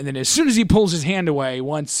 And then as soon as he pulls his hand away,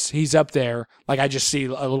 once he's up there, like I just see a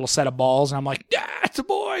little set of balls, and I'm like, "Yeah, it's a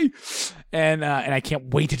boy!" And I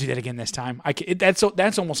can't wait to do that again this time.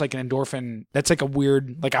 That's almost like an endorphin. That's like a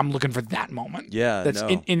weird, like I'm looking for that moment. Yeah, that's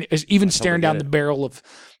no. even staring down the barrel of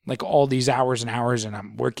like all these hours and hours, and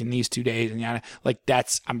I'm working these 2 days, and like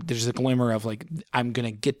there's a glimmer of like I'm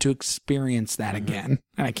gonna get to experience that again,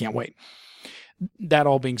 and I can't wait. That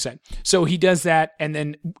all being said, so he does that, and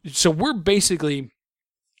then so we're basically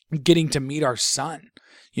getting to meet our son,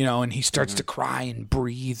 and he starts to cry and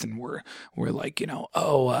breathe, and we're like,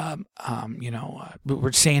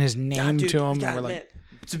 we're saying his name to him, and we're like,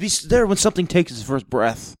 to be there when something takes his first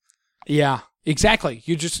breath. Yeah, exactly.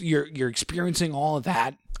 You're experiencing all of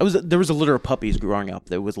that. There was a litter of puppies growing up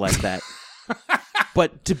that was like that,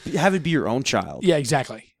 but to have it be your own child. Yeah,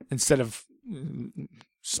 exactly. Instead of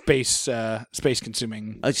space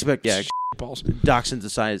consuming. I expect balls. Dachshunds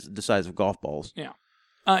the size of golf balls. Yeah.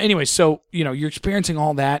 Anyway, so you're experiencing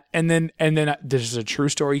all that, and then this is a true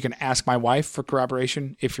story. You can ask my wife for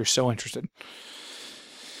corroboration if you're so interested.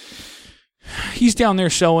 He's down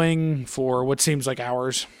there sewing for what seems like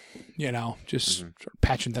hours, just sort of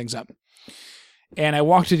patching things up. And I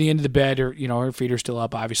walk to the end of the bed, or her feet are still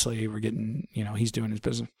up. Obviously, we're getting, he's doing his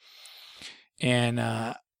business. And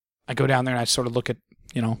I go down there and I sort of look at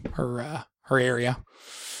her area,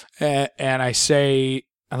 and I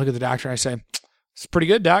look at the doctor and I say, "It's pretty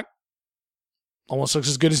good, doc. Almost looks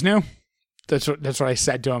as good as new." That's what I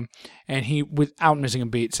said to him, and he, without missing a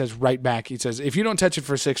beat, says right back. He says, "If you don't touch it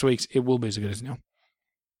for 6 weeks, it will be as good as new."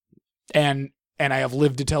 And I have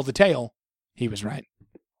lived to tell the tale. He was right.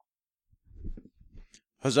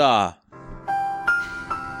 Huzzah!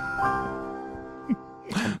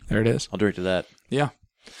 There it is. I'll drink to that. Yeah.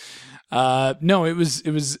 No, it was,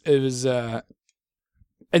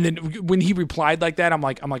 and then when he replied like that, I'm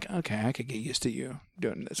like, okay, I could get used to you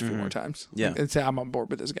doing this a few more times. Yeah. Like, I'm on board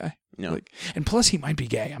with this guy. Yeah. Like, and plus he might be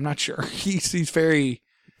gay. I'm not sure. He's very,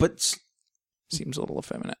 but seems a little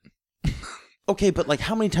effeminate. Okay, but like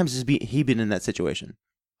how many times has he been in that situation?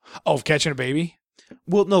 Oh, of catching a baby?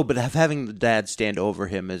 Well, no, but having the dad stand over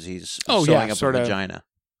him as he's sewing up sort a of, vagina.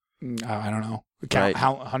 I don't know. Right.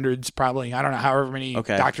 How hundreds probably. I don't know. However many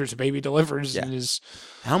doctors a baby delivers. Yeah. Is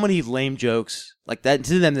how many lame jokes like that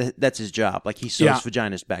to them? That's his job. Like he sews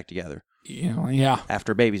vaginas back together. Yeah.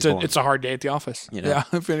 After a baby's born. It's a hard day at the office. Yeah,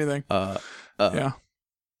 if anything. Yeah.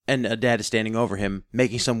 And a dad is standing over him,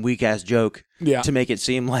 making some weak ass joke. Yeah. To make it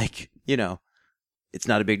seem like it's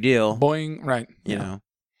not a big deal. Boing. Right. You know,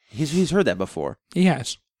 he's heard that before. He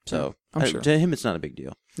has. So I'm sure. To him, it's not a big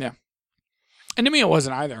deal. Yeah. And to me, it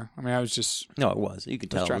wasn't either. I mean, I was just... No, it was. You could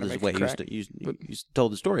tell trying to this make way it you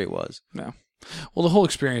told the story it was. No. Well, the whole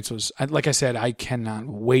experience was... Like I said, I cannot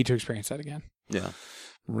wait to experience that again. Yeah.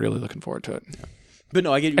 Really looking forward to it. Yeah. But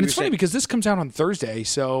no, I get. And it's funny because this comes out on Thursday,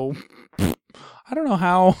 so I don't know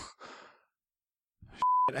how...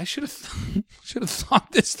 I should have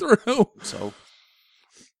thought this through. So...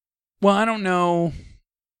 Well, I don't know...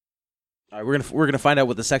 All right, we're gonna find out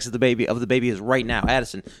what the sex of the baby is right now.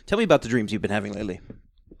 Addison, tell me about the dreams you've been having lately.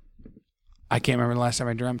 I can't remember the last time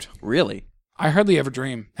I dreamt. Really? I hardly ever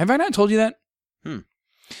dream. Have I not told you that?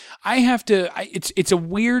 I have to. It's a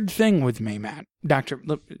weird thing with me, Matt. Doctor,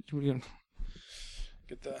 look,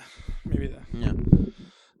 get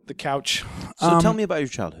the couch. So tell me about your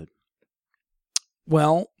childhood.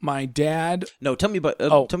 Well, my dad. No, tell me about.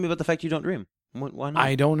 Tell me about the fact you don't dream. Why not?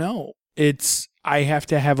 I don't know. I have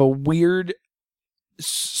to have a weird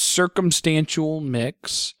circumstantial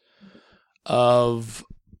mix of,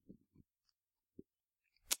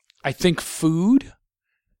 I think, food.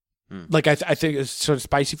 Like I think it's sort of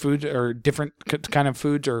spicy food or different kind of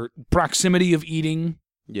foods or proximity of eating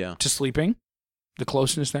to sleeping, the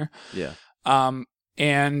closeness there. Yeah.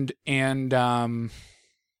 And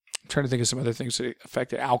trying to think of some other things that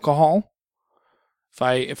affect it. Alcohol.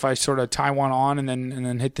 If I sort of tie one on and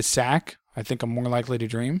then hit the sack, I think I'm more likely to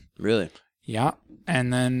dream. Really? Yeah.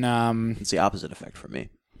 And then It's the opposite effect for me.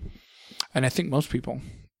 and I think most people.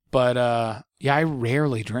 But yeah, I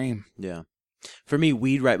rarely dream. Yeah. For me,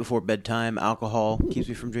 weed right before bedtime, alcohol keeps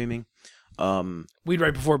me from dreaming. Weed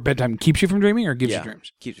right before bedtime keeps you from dreaming or gives you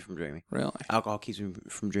dreams? Keeps you from dreaming. Really? Alcohol keeps me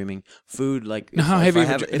from dreaming. Food, like... Now, if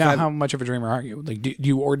how much of a dreamer are you? Like, do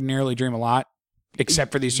you ordinarily dream a lot,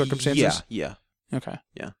 except for these circumstances? Yeah. Okay.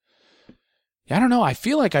 Yeah. Yeah, I don't know. I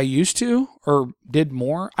feel like I used to or did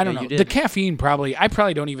more. I don't know. you did. The caffeine I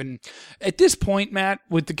probably don't even... At this point, Matt,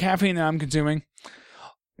 with the caffeine that I'm consuming,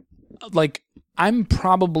 like, I'm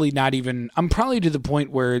probably to the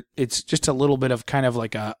point where it's just a little bit of kind of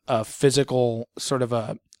like a physical sort of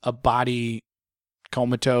a body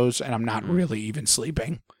comatose, and I'm not really even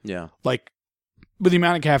sleeping. Yeah. Like, with the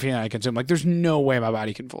amount of caffeine that I consume, like, there's no way my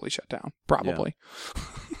body can fully shut down. Probably. Yeah.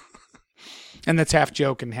 And that's half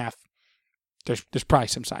joke and half... There's probably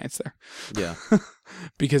some science there. Yeah.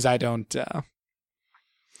 Because I don't...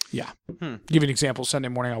 Yeah. Give you an example. Sunday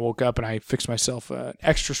morning, I woke up and I fixed myself an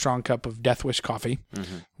extra strong cup of Death Wish coffee,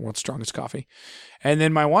 world's strongest coffee. And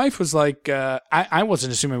then my wife was like, I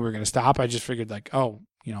wasn't assuming we were going to stop. I just figured like, oh,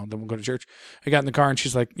 then we'll go to church. I got in the car and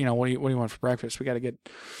she's like, what do you want for breakfast? We got to get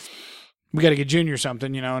Junior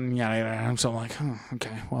something, and so I'm like, oh,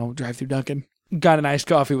 okay, well, we'll drive through Dunkin'. Got an iced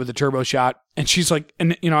coffee with a turbo shot. And she's like,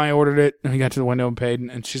 and I ordered it and we got to the window and paid.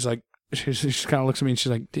 And she's like, she kind of looks at me and she's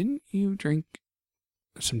like, didn't you drink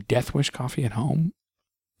some Death Wish coffee at home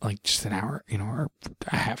like just an hour, or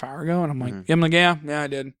a half hour ago? And I'm like, yeah, I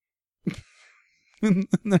did. And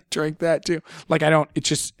I drank that too. Like, I don't, it's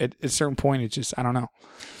just at a certain point, it's just, I don't know.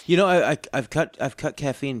 I've cut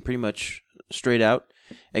caffeine pretty much straight out,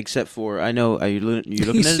 except for, I know, you're looking He's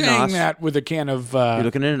at a saying NOS. that with a can of You're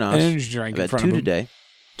looking at a NOS. an energy drink in I've had front 2 of him. today.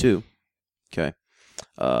 2. Okay.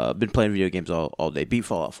 Been playing video games all day. Beat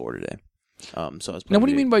Fallout 4 today. So I was playing Now, what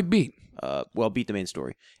do you mean by beat? Beat the main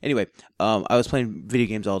story. Anyway, I was playing video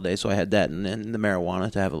games all day, so I had that and then the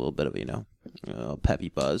marijuana to have a little bit of peppy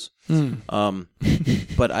buzz.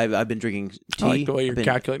 But I've been drinking tea. I like the way you're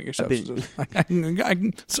calculating your substances. Something I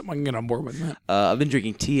can get on board with that. I've been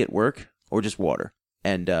drinking tea at work or just water,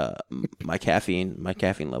 and my caffeine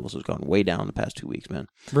levels has gone way down the past 2 weeks, man.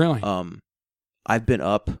 Really? I've been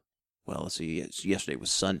up. Well, let's see. Yesterday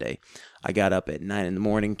was Sunday. I got up at 9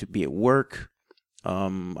 a.m. to be at work.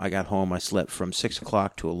 I got home. I slept from 6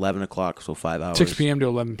 o'clock to 11 o'clock, so 5 hours. 6 p.m. to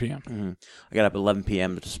 11 p.m. Mm-hmm. I got up at 11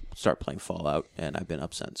 p.m. to start playing Fallout, and I've been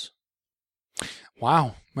up since.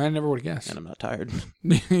 Wow. Man, I never would have guessed. And I'm not tired.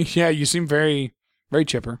 Yeah, you seem very, very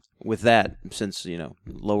chipper. With that, since, a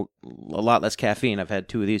lot less caffeine, I've had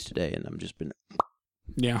 2 of these today, and I've just been...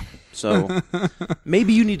 Yeah. So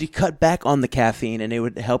maybe you need to cut back on the caffeine, and it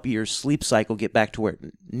would help your sleep cycle get back to where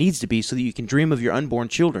it needs to be so that you can dream of your unborn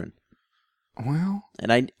children. Well,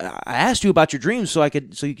 and I asked you about your dreams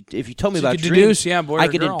if you told me about your deduce, dreams, yeah, boy I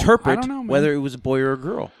or could girl. interpret I don't know, whether it was a boy or a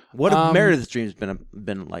girl. What have Meredith's dreams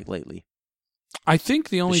been like lately? I think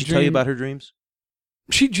the only Does she tell you about her dreams?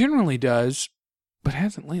 She generally does, but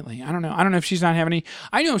hasn't lately. I don't know. I don't know if she's not having any.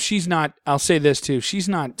 I know she's not. I'll say this too. She's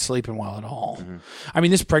not sleeping well at all. Mm-hmm. I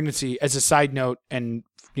mean, this pregnancy, as a side note, and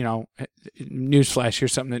newsflash,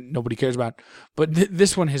 here's something that nobody cares about. But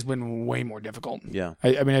this one has been way more difficult. Yeah.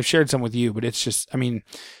 I mean, I've shared some with you, but it's just,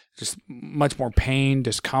 just much more pain,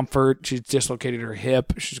 discomfort. She's dislocated her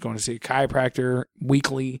hip. She's going to see a chiropractor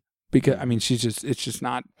weekly because, it's just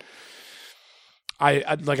not.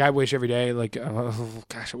 I wish every day, oh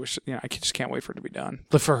gosh, I wish, I just can't wait for it to be done.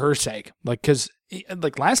 But for her sake, because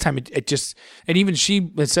last time it just, and even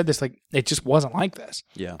she had said this, it just wasn't like this.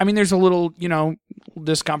 Yeah. I mean, there's a little,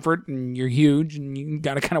 discomfort and you're huge and you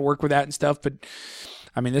got to kind of work with that and stuff. But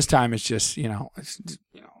this time it's just, it's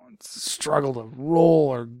struggle to roll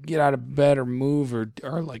or get out of bed or move or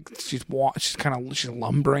she's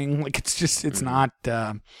lumbering. It's not,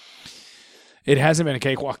 it hasn't been a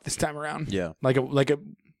cakewalk this time around. Yeah. Like it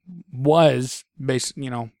was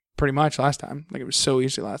pretty much last time. Like it was so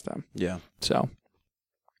easy last time. Yeah. So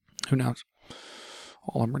who knows?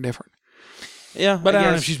 All of them are different. Yeah. But I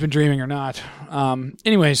don't know if she's been dreaming or not.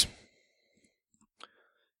 Anyways,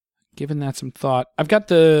 giving that some thought. I've got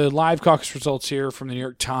the live caucus results here from the New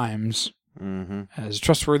York Times. Mm-hmm. As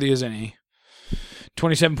trustworthy as any.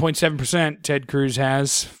 27.7% Ted Cruz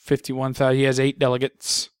has. 51,000. He has 8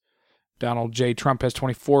 delegates. Donald J. Trump has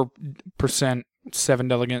 24%, 7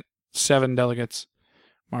 delegates.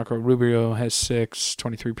 Marco Rubio has 6,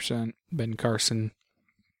 23%. Ben Carson.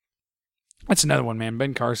 That's another one, man.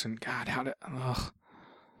 Ben Carson. God, ugh.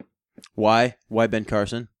 Why? Why Ben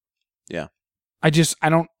Carson? Yeah. I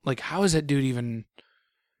don't, like, how is that dude even...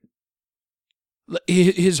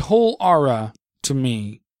 His whole aura, to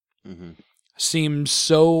me, seems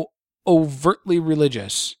so overtly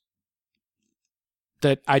religious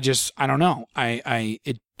that I don't know.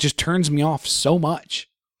 It just turns me off so much.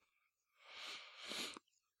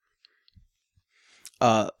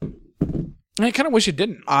 And I kind of wish it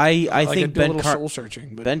didn't. I like, think soul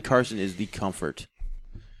searching. But. Ben Carson is the comfort.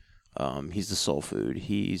 He's the soul food.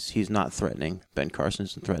 He's not threatening. Ben Carson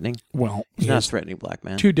isn't threatening. Well, he's not a threatening black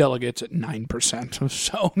man. 2 delegates at 9%.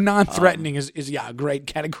 So non-threatening is a great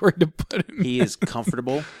category to put him. He is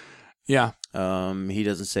comfortable. Yeah. He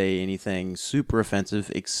doesn't say anything super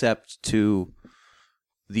offensive except to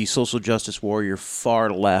the social justice warrior far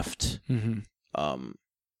left.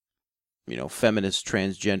 Feminist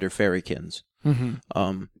transgender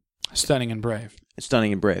fairykins. Stunning and brave.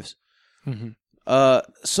 Stunning and braves.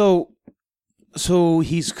 So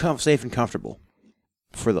he's safe and comfortable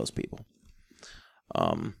for those people.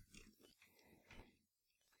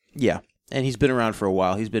 Yeah, and he's been around for a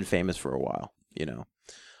while. He's been famous for a while.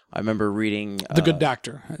 I remember reading The Good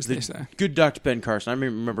Doctor, as they say. Good Dr. Ben Carson. I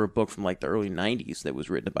remember a book from like the early '90s that was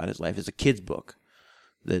written about his life. It's a kid's book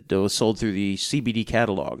that was sold through the CBD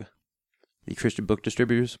catalog, the Christian Book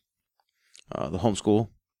Distributors, the homeschool.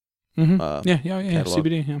 Yeah, catalog.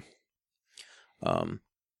 CBD, yeah.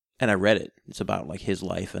 And I read it. It's about like his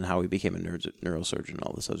life and how he became a neurosurgeon and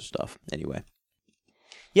all this other stuff. Anyway,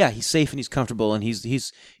 yeah, he's safe and he's comfortable and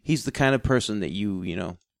he's the kind of person that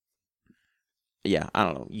yeah, I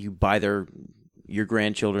don't know. You buy your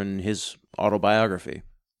grandchildren his autobiography.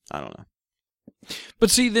 I don't know. But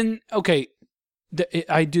see, then okay,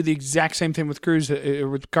 I do the exact same thing with Cruz,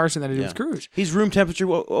 with Carson that I do with Cruz. He's room temperature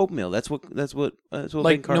oatmeal. That's what like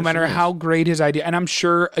Ben Carson no matter is. how great his idea, and I'm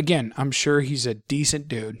sure he's a decent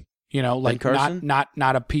dude. Like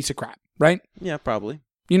not a piece of crap, right? Yeah, probably.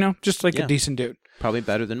 Just like a decent dude. Probably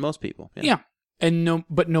better than most people. Yeah. And no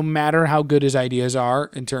matter how good his ideas are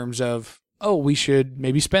in terms of, we should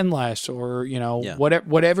maybe spend less or,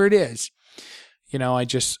 whatever it is,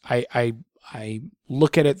 I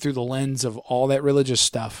look at it through the lens of all that religious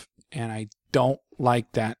stuff and I don't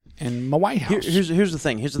like that in my White House. Here's the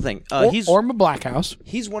thing. Or my Black House.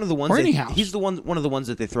 He's one of the ones. Or any house. He's one of the ones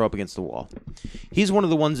that they throw up against the wall. He's one of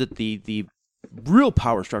the ones that the real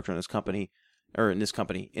power structure in this country,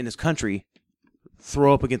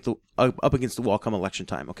 throw up against the wall come election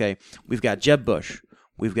time. Okay, we've got Jeb Bush,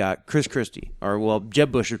 we've got Chris Christie,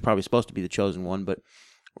 Jeb Bush is probably supposed to be the chosen one, but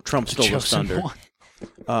Trump stole his thunder.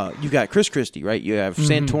 You've got Chris Christie, right? You have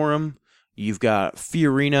Santorum, you've got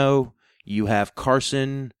Fiorino, you have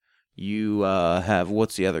Carson, you have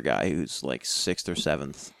what's the other guy who's like 6th or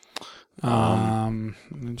 7th? I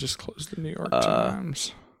just closed the New York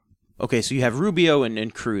Times. Okay, so you have Rubio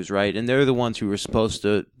and Cruz, right? And they're the ones who were supposed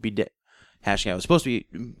to be hashing out. It was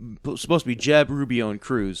supposed to be Jeb, Rubio, and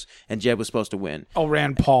Cruz, and Jeb was supposed to win. Oh,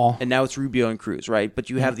 Rand Paul. And now it's Rubio and Cruz, right? But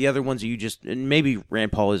you have the other ones that and maybe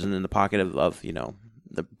Rand Paul isn't in the pocket of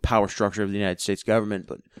the power structure of the United States government,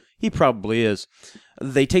 but he probably is.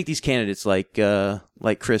 They take these candidates like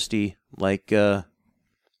Christie, like Fiorino,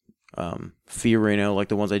 like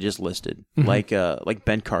the ones I just listed, like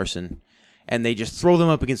Ben Carson, and they just throw them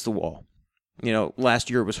up against the wall. Last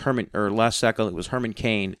cycle it was Herman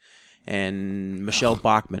Cain and Michelle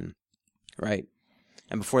Bachmann, right?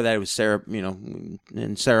 And before that it was Sarah,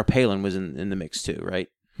 and Sarah Palin was in the mix too, right?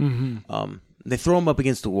 They throw them up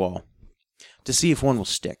against the wall to see if one will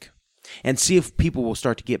stick and see if people will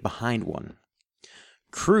start to get behind one.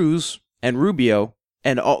 Cruz and Rubio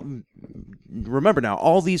and remember now,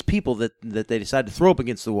 all these people that they decide to throw up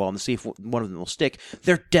against the wall and to see if one of them will stick,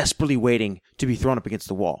 they're desperately waiting to be thrown up against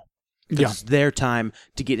the wall. It's their time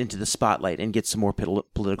to get into the spotlight and get some more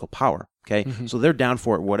political power. Okay, so they're down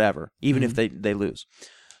for it, whatever, even if they lose.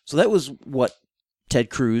 So that was what Ted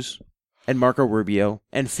Cruz and Marco Rubio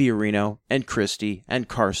and Fiorino and Christie and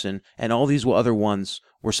Carson and all these other ones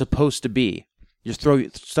were supposed to be. You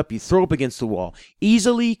throw up against the wall.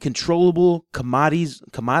 Easily controllable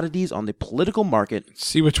commodities on the political market.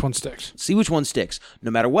 See which one sticks.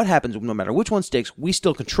 No matter what happens, no matter which one sticks, we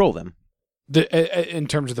still control them. In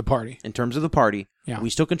terms of the party. We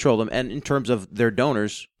still control them. And in terms of their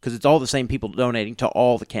donors, because it's all the same people donating to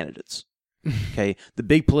all the candidates. Okay, the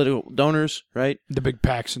big political donors, right? The big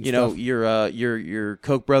PACs and stuff. Your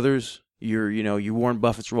Koch brothers, your Warren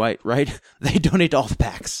Buffett's right? They donate to all the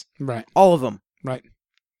PACs. Right. All of them. Right.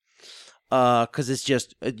 Because it's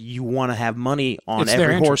just, you want to have money on It's every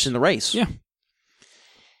their horse interest. in the race. Yeah.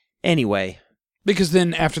 Anyway. Because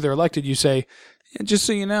then after they're elected, you say, just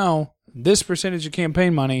so you know, this percentage of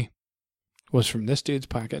campaign money was from this dude's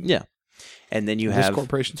pocket. Yeah. And then you This have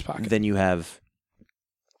corporation's pocket. Then you have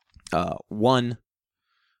one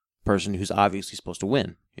person who's obviously supposed to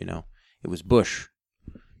win. It was Bush,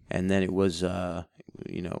 and then it was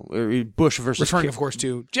Bush versus Referring, of course,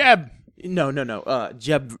 to Jeb. No.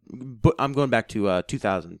 Jeb. I'm going back to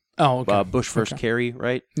 2000. Oh, okay. Bush versus Kerry,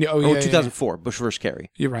 right? Yeah, Oh, yeah, 2004. Bush versus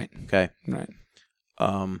Kerry. You're right. Okay. Right.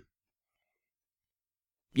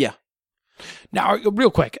 Yeah. Now, real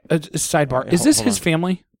quick, a sidebar. Yeah, Is this hold his on.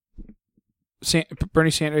 family?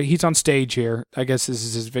 Bernie Sanders, he's on stage here. I guess this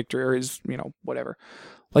is his victory or his, whatever.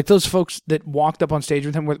 Like those folks that walked up on stage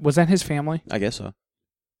with him, was that his family? I guess so.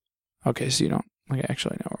 Okay, so you don't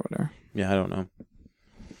actually know or whatever. Yeah, I don't know.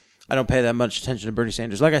 I don't pay that much attention to Bernie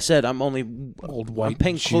Sanders. Like I said, I'm paying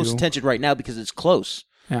close attention right now because it's close.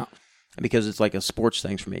 Yeah. Because it's like a sports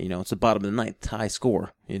thing for me. It's the bottom of the ninth, high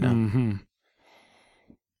score. Mm-hmm.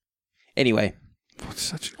 Anyway.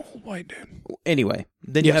 Such an old white dude. Anyway,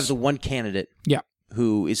 then you have the one candidate. Yeah.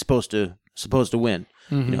 Who is supposed to win.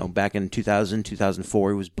 Mm-hmm. Back in 2000,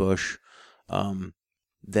 2004, it was Bush. Then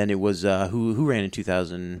it was who ran in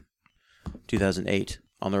 2008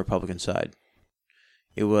 on the Republican side.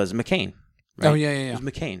 It was McCain. Right? Oh yeah. It was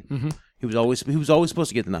McCain. Mm-hmm. He was always supposed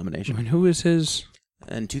to get the nomination. And who is his?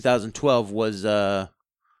 And 2012 was Mitt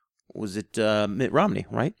Romney,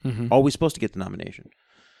 right? Mm-hmm. Always supposed to get the nomination.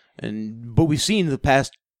 But we've seen the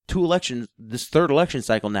past two elections, this third election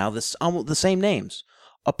cycle now, this almost the same names.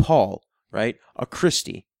 A Paul, right? A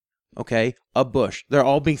Christie, okay? A Bush. They're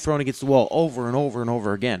all being thrown against the wall over and over and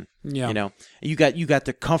over again. Yeah. You got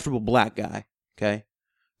the comfortable black guy, okay?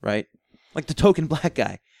 Right? Like the token black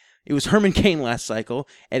guy. It was Herman Cain last cycle,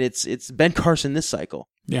 and it's Ben Carson this cycle.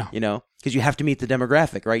 Yeah. Because you have to meet the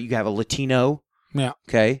demographic, right? You have a Latino, Yeah.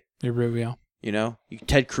 okay? Rubio.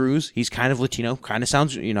 Ted Cruz, he's kind of Latino, kind of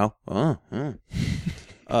sounds, you have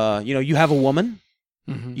a woman,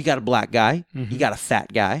 Mm-hmm. you got a black guy, Mm-hmm. you got a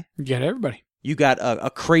fat guy, You get everybody. you got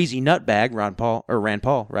a crazy nutbag, Rand Paul,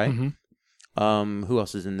 right? Mm-hmm. Who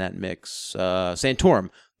else is in that mix? Santorum,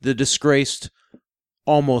 the disgraced,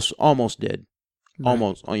 almost did, Right.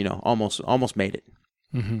 almost made it.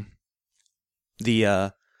 Mm-hmm.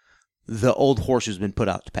 The old horse who's been put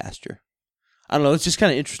out to pasture. I don't know. It's just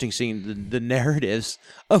kind of interesting seeing the narratives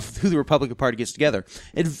of who the Republican Party gets together.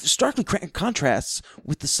 It starkly contrasts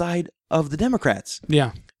with the side of the Democrats.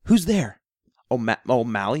 Yeah. Who's there?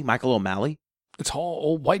 O'Malley, Michael O'Malley. It's all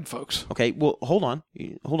old white folks. Okay, well, hold on.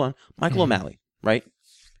 Michael O'Malley, right?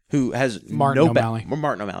 Who has Martin O'Malley.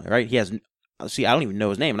 Martin O'Malley, right? He has. See, I don't even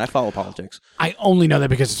know his name, and I follow politics. I only know that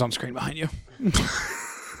because it's on screen behind you.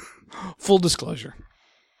 Full disclosure.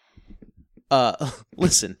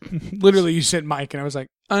 Listen. Literally, you said Mike, and I was like,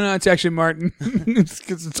 oh, no, it's actually Martin. It's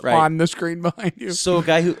because it's Right. on the screen behind you. So a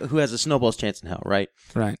guy who has a snowball's chance in hell, right?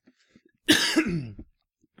 Right.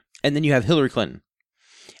 And then you have Hillary Clinton.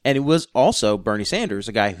 And it was also Bernie Sanders,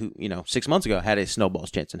 a guy who, 6 months ago had a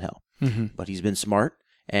snowball's chance in hell. Mm-hmm. But he's been smart,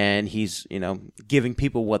 and he's, giving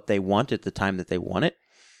people what they want at the time that they want it.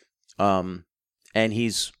 And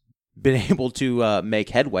he's been able to make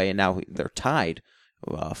headway, and now they're tied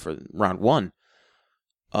for round one.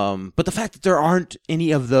 But the fact that there aren't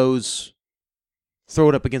any of those, throw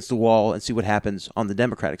it up against the wall and see what happens on the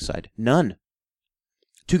Democratic side. None.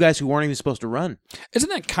 Two guys who weren't even supposed to run. Isn't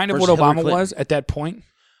that kind of Versus what Hillary Obama Clinton. was at that point?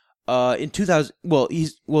 In 2000,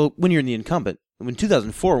 when you're in the incumbent, in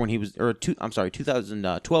 2004 when he was,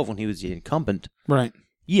 2012 when he was the incumbent, Right.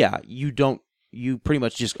 yeah, you pretty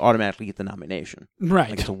much just automatically get the nomination.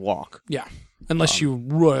 Right. Like it's a walk. Yeah. Unless you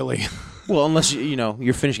royally. Well, unless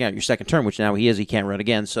you're finishing out your second term, which now he can't run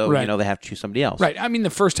again, so Right. they have to choose somebody else. Right. I mean, the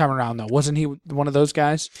first time around, though, wasn't he one of those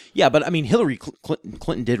guys? Yeah, but I mean, Hillary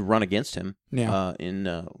Clinton did run against him. Yeah.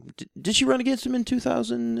 Did she run against him in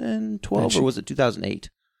 2012 or was it 2008?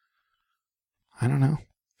 I don't know.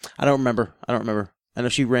 I don't remember. I know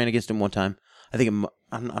she ran against him one time. I think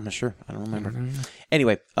I'm not sure. I don't remember.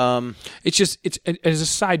 Anyway, It's just as a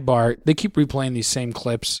sidebar. They keep replaying these same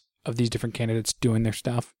clips of these different candidates doing their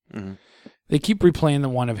stuff. Mm-hmm. They keep replaying the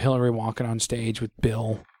one of Hillary walking on stage with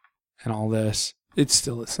Bill and all this. It's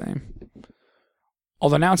still the same.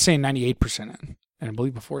 Although now it's saying 98% in, and I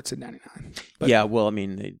believe before it said 99. But yeah, well, I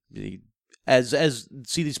mean, they as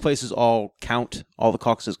see these places all count, all the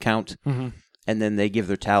caucuses count, Mm-hmm. and then they give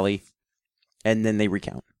their tally, and then they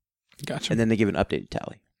recount, Gotcha. and then they give an updated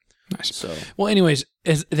tally. Nice. So Well, anyways,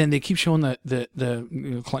 then they keep showing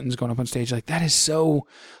the Clintons going up on stage. Like, that is so,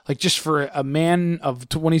 like, just for a man of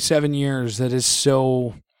 27 years, that is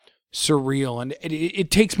so surreal. And it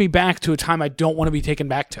takes me back to a time I don't want to be taken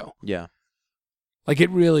back to. yeah, Like it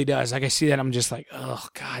really does. Like I see that, I'm just like, oh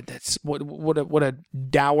God, that's what a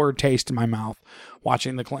dour taste in my mouth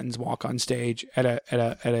watching the Clintons walk on stage at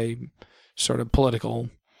a sort of political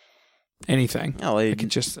anything. No, I can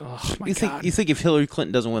just you think if Hillary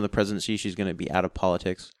Clinton doesn't win the presidency, she's going to be out of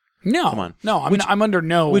politics? No, come on. No, I'm under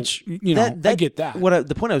no. Which I get that.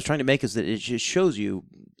 The point I was trying to make is that it just shows you.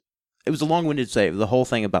 It was a long-winded say. The whole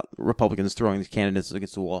thing about Republicans throwing these candidates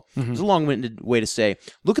against the wall. It was a long-winded way to say,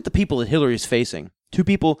 look at the people that Hillary is facing. Two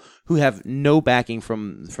people who have no backing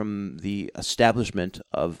from the establishment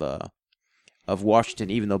of Washington,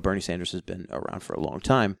 even though Bernie Sanders has been around for a long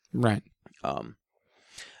time. Right.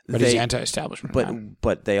 But he's anti-establishment.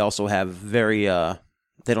 But they also have very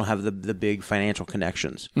they don't have the big financial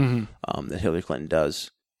connections that Hillary Clinton does.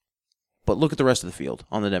 But look at the rest of the field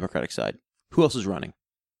on the Democratic side. Who else is running?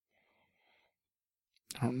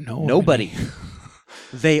 I don't know. Nobody.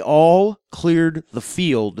 They all cleared the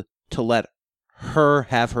field to let her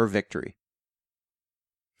have her victory.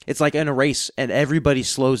 It's like in a race, and everybody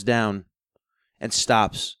slows down and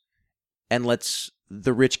stops and lets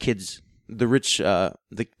the rich kids, the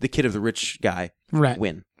kid of the rich guy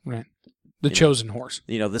win. Right. The chosen horse.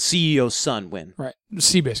 The CEO's son win. Right.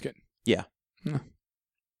 Seabiscuit. Yeah.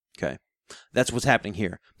 Okay. That's what's happening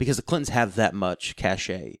here. Because the Clintons have that much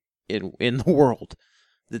cachet in the world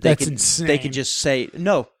that insane. They can just say,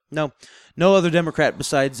 no other Democrat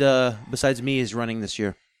besides me is running this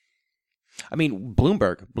year. I mean,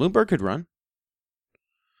 Bloomberg could run.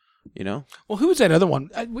 Well, who was that other one?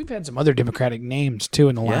 We've had some other Democratic names too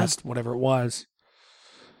in the last whatever it was.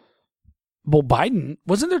 Well, Biden,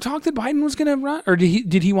 wasn't there talk that Biden was going to run, or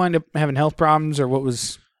did he wind up having health problems, or what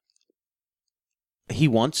was? He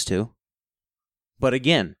wants to, but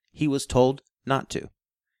again, he was told not to,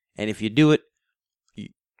 and if you do it, you're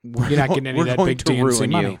not getting any of that big DNC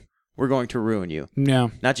money. We're going to ruin you. No,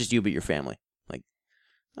 not just you, but your family. Like,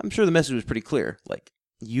 I'm sure the message was pretty clear. Like,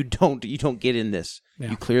 you don't get in this. Yeah.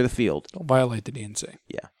 You clear the field. Don't violate the DNC.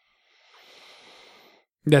 Yeah,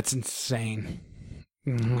 that's insane.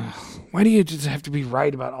 Why do you just have to be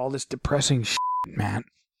right about all this depressing shit, Matt?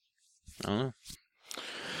 I don't know.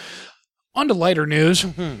 On to lighter news.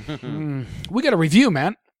 We got a review,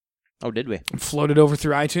 Matt. Oh, did we? Floated over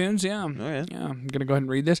through iTunes, yeah. Oh, yeah. Yeah, I'm going to go ahead and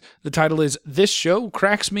read this. The title is, This Show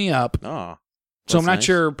Cracks Me Up. Oh, so I'm not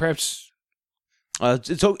sure, perhaps...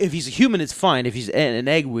 So if he's a human, it's fine. If he's an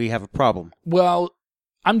egg, we have a problem. Well,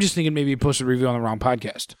 I'm just thinking maybe he posted a review on the wrong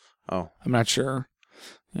podcast. Oh. I'm not sure.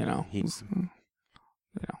 He's...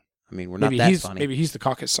 I mean, we're maybe not that funny. Maybe he's the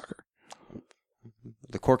caucus sucker.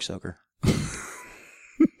 The cork sucker.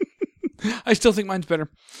 I still think mine's better.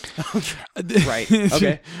 Right.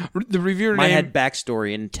 Okay. The reviewer Mine name had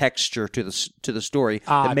backstory and texture to the story.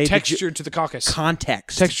 That made texture to the caucus.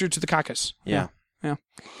 Context. Texture to the caucus. Yeah. Yeah.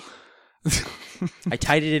 I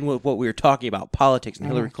tied it in with what we were talking about, politics and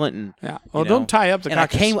Hillary Clinton. Yeah. Well, don't tie up the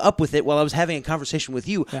caucus. I came up with it while I was having a conversation with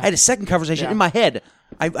you. Yeah. I had a second conversation in my head.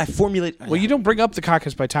 I formulated. Well, you don't bring up the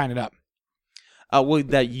caucus by tying it up. Well,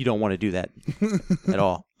 that you don't want to do that at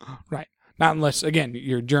all. Right. Not unless, again,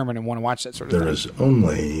 you're German and want to watch that sort of thing. There is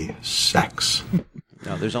only sex.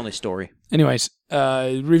 No, there's only story. Anyways,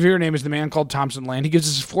 reviewer name is The Man Called Thompson Land. He gives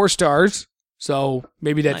us 4 stars, so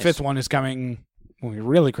maybe that fifth one is coming when we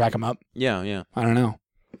really crack him up. Yeah. I don't know.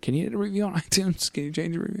 Can you get a review on iTunes? Can you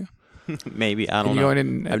change the review? Maybe. I don't know. I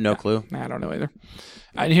have no clue. I don't know either.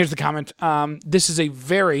 And here's the comment. This is a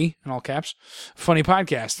very, in all caps, funny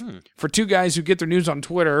podcast. For 2 guys who get their news on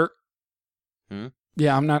Twitter.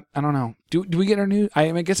 Yeah, I don't know. Do we get our news? I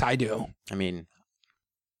guess I do. I mean,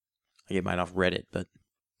 I get mine off Reddit, but...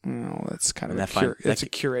 Oh, that's kind of that's a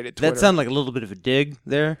curated Twitter. That sounded like a little bit of a dig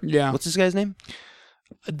there. Yeah. What's this guy's name?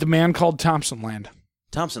 The Man Called Thompson Land.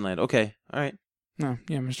 Thompson Land. Okay. All right. No,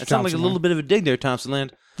 yeah, Mr. That sounded like a little bit of a dig there, Thompson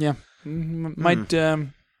Land. Yeah. Might...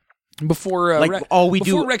 Before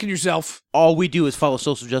wrecking yourself. All we do is follow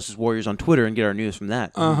social justice warriors on Twitter and get our news from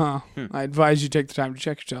that. I advise you take the time to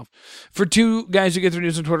check yourself. For 2 guys who get their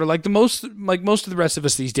news on Twitter, like most of the rest of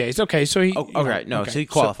us these days. Okay, so he. So he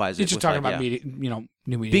qualifies it. He's just talking about media, new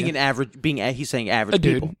media. Being an average, he's saying average a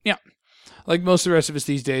dude, people. Yeah. Like most of the rest of us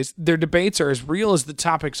these days, their debates are as real as the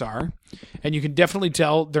topics are, and you can definitely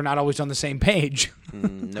tell they're not always on the same page.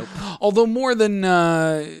 Nope. Although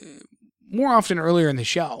more often earlier in the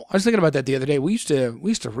show. I was thinking about that the other day. We used to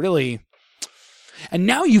really, and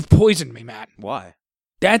now you've poisoned me, Matt. Why?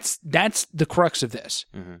 That's the crux of this.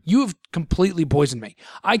 You have completely poisoned me.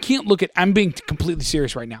 I can't look at, I'm being completely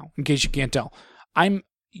serious right now, in case you can't tell.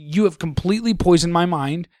 You have completely poisoned my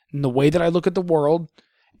mind in the way that I look at the world,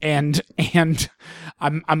 and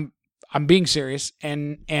I'm being serious,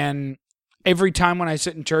 and every time when I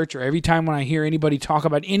sit in church or every time when I hear anybody talk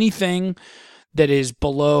about anything that is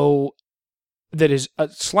below, that is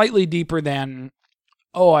slightly deeper than,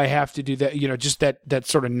 oh, I have to do that, just that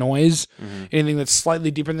sort of noise, anything that's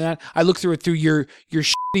slightly deeper than that, I look through it through your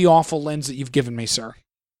shitty, awful lens that you've given me, sir.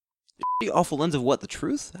 The awful lens of what? The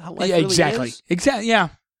truth? How life Yeah, really exactly. is? Exactly. Yeah.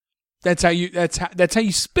 That's how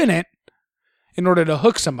you spin it in order to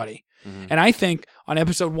hook somebody. And I think on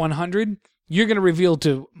episode 100, you're going to reveal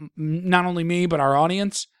to not only me, but our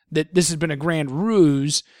audience that this has been a grand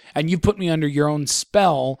ruse and you've put me under your own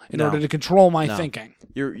spell in order to control my thinking.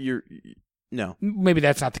 No. Maybe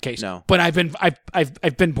that's not the case. No. But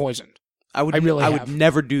I've been poisoned. I would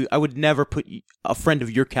never put a friend of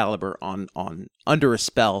your caliber on under a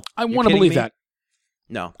spell. I want to believe that.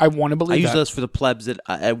 No. I want to believe that. I use those for the plebs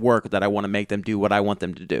at work that I want to make them do what I want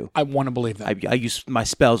them to do. I want to believe that. I use my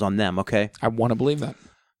spells on them, okay? I want to believe that.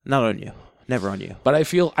 Not on you. Never on you. But I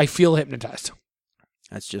feel hypnotized.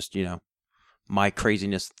 That's just, my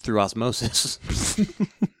craziness through osmosis.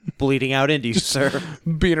 Bleeding out into you, sir.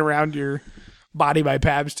 Being around your body by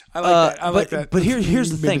Pabst. I like that. I like that. But here's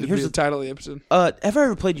the thing. Here's the title of the episode. Have I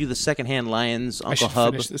ever played you the Secondhand Lions, Uncle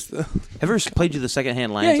Hub? Finish this, though. Have I ever played you the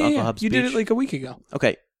Secondhand Lions, Uncle Hub You speech? did it like a week ago.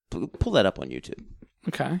 Okay. Pull that up on YouTube.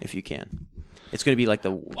 Okay. If you can. It's going to be like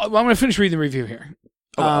the... Well, I'm going to finish reading the review here.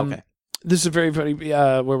 Okay. This is a very funny...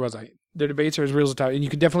 where was I? Their debates are as real as a tower, and you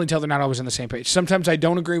can definitely tell they're not always on the same page. Sometimes I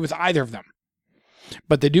don't agree with either of them,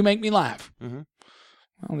 but they do make me laugh. Mm-hmm.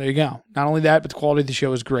 Well, there you go. Not only that, but the quality of the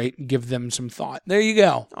show is great. Give them some thought. There you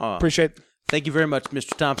go. Appreciate Thank you very much,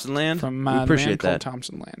 Mr. Thompson Land. From we appreciate a man called that.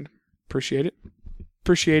 Thompson Land. Appreciate it.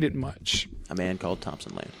 Appreciate it much. A man called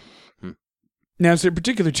Thompson Land. Now, is there a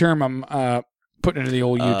particular term I'm putting into the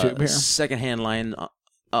old YouTube here? Secondhand Lion,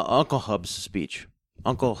 Uncle Hub's speech.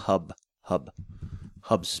 Uncle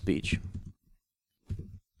Hub's speech.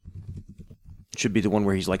 Should be the one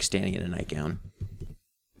where he's like standing in a nightgown.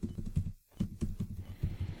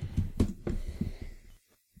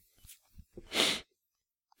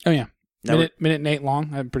 Oh, yeah. Minute and 8 long.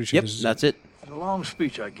 I'm pretty sure Yep, this is that's it. The long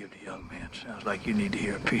speech I give to young men sounds like you need to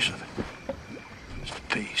hear a piece of it. Just a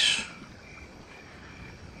piece.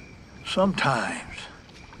 Sometimes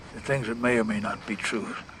the things that may or may not be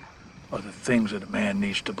true are the things that a man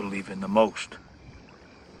needs to believe in the most.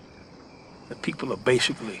 That people are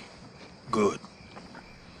basically good.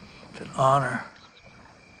 That honor,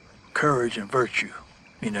 courage, and virtue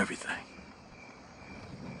mean everything.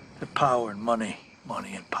 That power and money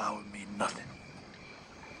and power mean nothing.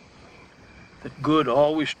 That good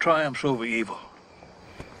always triumphs over evil.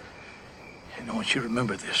 And I want you to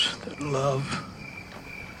remember this, that love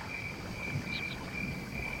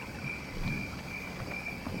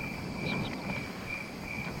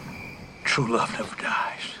true love never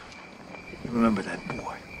dies. You remember that,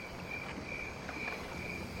 boy.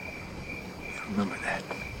 You remember that.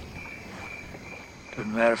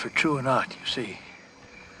 Doesn't matter if it's true or not, you see.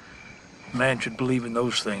 A man should believe in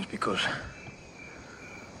those things because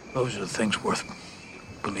those are the things worth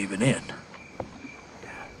believing in.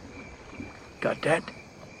 Got that?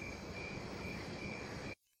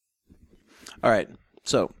 All right.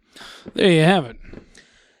 So, there you have it.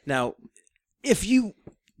 now, if you...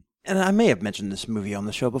 And I may have mentioned this movie on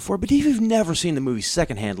the show before, but if you've never seen the movie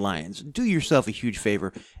Secondhand Lions, do yourself a huge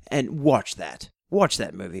favor and watch that. Watch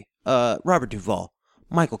that movie. Robert Duvall,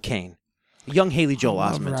 Michael Caine, young Haley Joel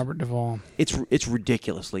Osment. Robert Duvall. It's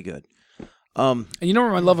ridiculously good. And you know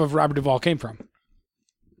where my love of Robert Duvall came from?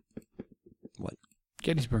 What?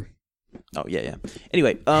 Gettysburg. Oh yeah.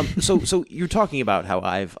 Anyway, so you're talking about how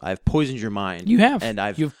I've poisoned your mind. You have,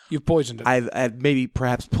 and you've poisoned it. I've maybe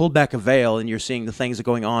perhaps pulled back a veil, and you're seeing the things that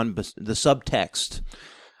are going on, the subtext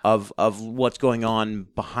of what's going on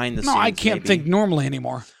behind the scenes. No, I can't think normally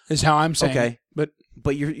anymore. Is how I'm saying. Okay,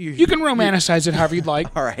 but you can romanticize it however you'd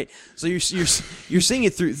like. All right, so you're seeing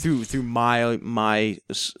it through my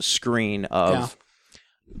screen of.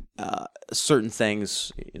 Certain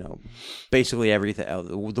things, basically everything.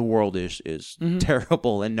 The world is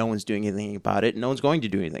terrible, and no one's doing anything about it. And no one's going to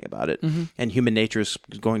do anything about it. And human nature is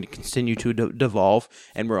going to continue to devolve,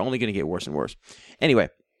 and we're only going to get worse and worse. Anyway,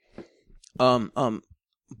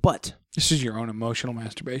 but this is your own emotional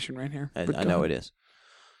masturbation right here. I know it is.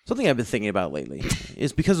 Something I've been thinking about lately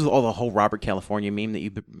is because of all the whole Robert California meme that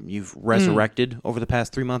you've resurrected over the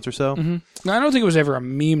past 3 months or so. No, I don't think it was ever a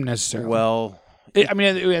meme necessarily. Well. I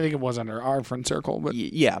think it was under our friend circle, but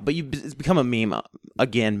yeah, but it's become a meme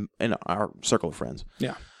again in our circle of friends.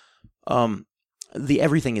 Yeah. The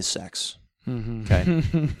everything is sex. Okay.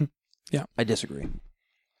 Yeah, I disagree.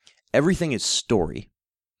 Everything is story.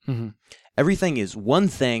 Everything is one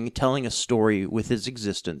thing telling a story with its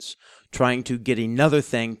existence, trying to get another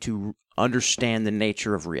thing to understand the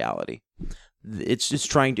nature of reality. It's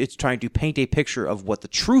trying to paint a picture of what the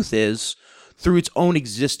truth is through its own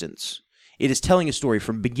existence. It is telling a story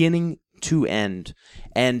from beginning to end.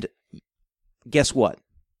 And guess what?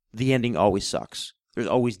 The ending always sucks. There's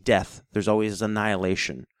always death. There's always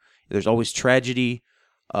annihilation. There's always tragedy.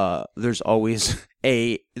 There's always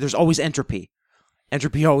entropy.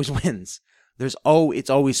 Entropy always wins. It's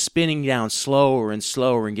always spinning down slower and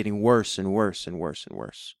slower and getting worse and worse and worse and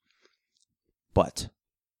worse. But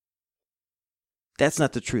that's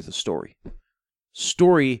not the truth of story.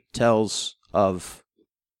 Story tells of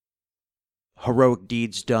heroic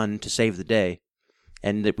deeds done to save the day,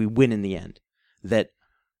 and that we win in the end. That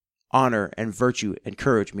honor and virtue and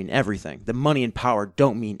courage mean everything. That money and power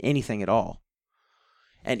don't mean anything at all.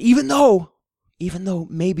 And even though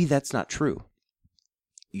maybe that's not true,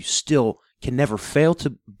 you still can never fail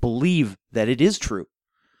to believe that it is true.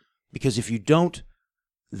 Because if you don't,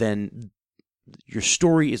 then your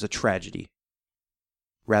story is a tragedy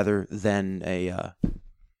rather than an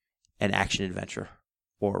action adventure,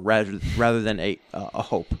 or rather than a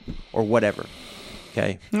hope or whatever.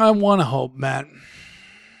 Okay, I want to hope, Matt.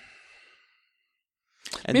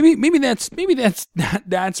 And maybe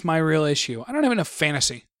that's my real issue. I don't have enough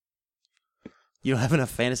fantasy. You don't have enough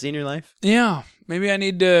fantasy in your life? Yeah, maybe I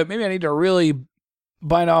need to really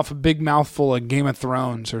bite off a big mouthful of Game of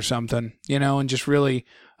Thrones or something, and just really,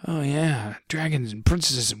 oh yeah, dragons and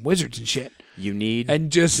princesses and wizards and shit. You need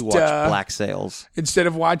and just to watch Black Sails instead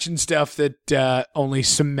of watching stuff that only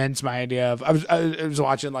cements my idea of. I was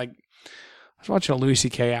watching a Louis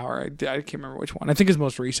C.K. hour. I can't remember which one. I think his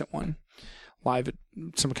most recent one, live at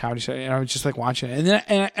some comedy show. And I was just like watching it, and then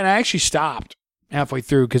and I actually stopped halfway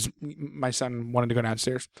through because my son wanted to go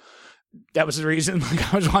downstairs. That was the reason.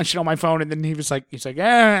 Like I was watching on my phone, and then he's like,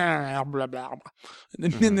 blah blah blah,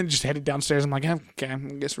 and then just headed downstairs. I'm like, okay, I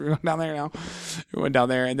guess we're going down there now. We went down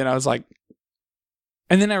there, and then I was like,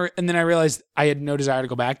 and then I realized I had no desire to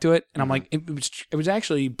go back to it, and I'm like, it was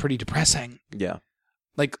actually pretty depressing. Yeah.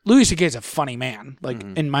 Like Louis C.K. is a funny man. Like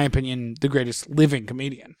in my opinion, the greatest living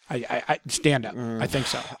comedian. I stand up. I think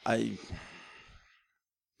so. I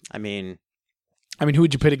mean, who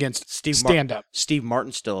would you pit against? Stand up. Steve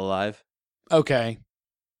Martin's still alive. Okay.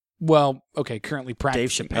 Well, okay. Currently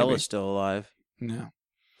practicing. Dave Chappelle maybe. is still alive. No.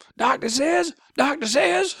 Doctor says.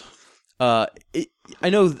 I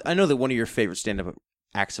know that one of your favorite stand-up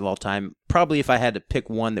acts of all time. Probably, if I had to pick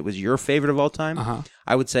one that was your favorite of all time,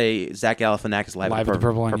 I would say Zach Galifianakis live at the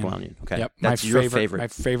Purple Onion. Okay, yep. That's your favorite. My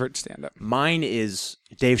favorite stand-up. Mine is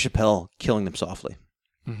Dave Chappelle Killing Them Softly.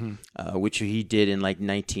 Which he did in like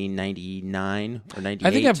 1999 or 98.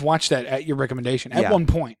 I think I've watched that at your recommendation at one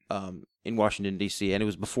point. In Washington, D.C., and it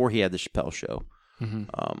was before he had the Chappelle Show.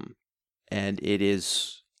 And it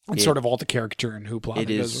is... It's sort of all the caricature and hoopla that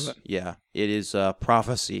goes with it. Yeah. It is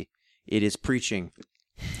prophecy. It is preaching.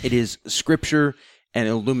 It is scripture and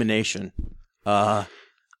illumination. To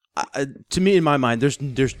me, in my mind,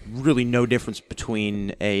 there's really no difference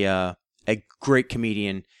between a great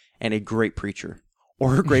comedian and a great preacher.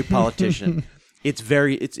 Or a great politician.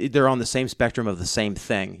 They're on the same spectrum of the same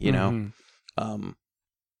thing,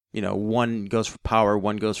 one goes for power,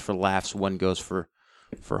 one goes for laughs, one goes for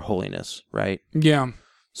holiness, right? Yeah.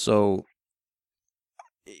 So,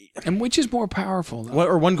 and which is more powerful, though?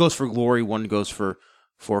 Or one goes for glory, one goes for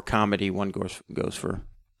comedy, one goes for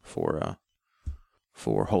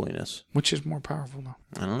holiness. Which is more powerful, though?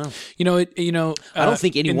 I don't know. I don't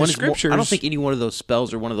think anyone is scriptures. I don't think any one of those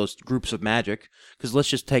spells are one of those groups of magic. Because let's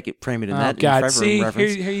just frame it in that. God, see,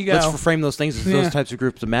 here you go. Let's frame those things as those types of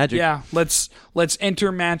groups of magic. Yeah, let's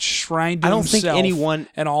enter match shrine to I don't himself think anyone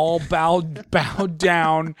and all bow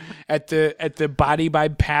down at the body by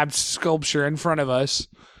Pabst sculpture in front of us.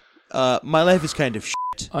 My life is kind of shit.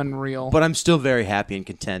 Unreal. But I'm still very happy and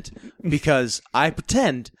content because I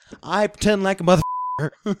pretend like a mother.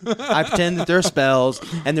 I pretend that there are spells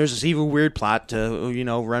and there's this evil weird plot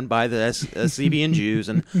to run by the SCBN Jews.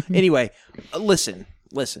 And anyway, listen.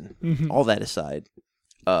 All that aside,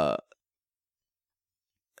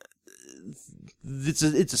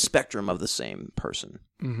 it's a spectrum of the same person.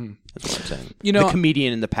 That's what I'm saying. The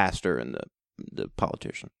comedian and the pastor and the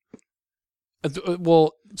politician. A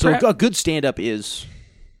good stand-up is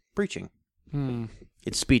preaching.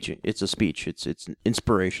 It's speech. It's a speech. It's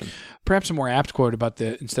inspiration. Perhaps a more apt quote about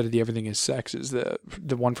instead of the everything is sex is the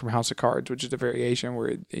one from House of Cards, which is the variation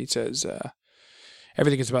where he says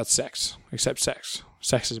everything is about sex except sex.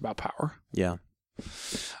 Sex is about power. Yeah.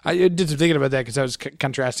 I did some thinking about that because I was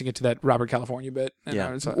contrasting it to that Robert California bit. And Yeah.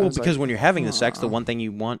 I was Because like, when you're having the sex, the one thing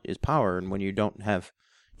you want is power, and when you're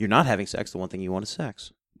not having sex, the one thing you want is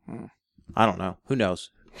sex. I don't know. Who knows?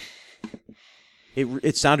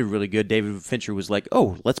 It sounded really good. David Fincher was like,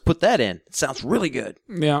 "Oh, let's put that in. It sounds really good."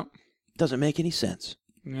 Yeah. Doesn't make any sense.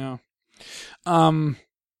 Yeah. A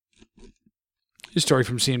story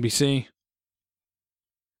from CNBC.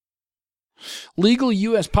 Legal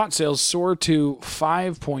U.S. pot sales soar to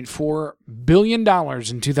 $5.4 billion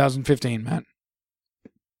in 2015, Matt.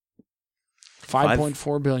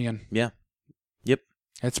 $5.4 billion. Yeah. Yep.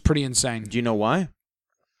 That's pretty insane. Do you know why?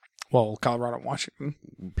 Well, Colorado and Washington.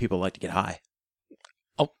 People like to get high.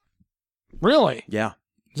 Oh, really? Yeah.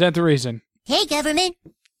 Is that the reason? Hey, government.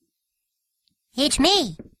 It's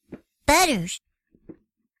me, Butters.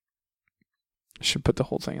 I should put the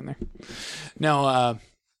whole thing in there. No,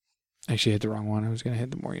 actually, I hit the wrong one. I was going to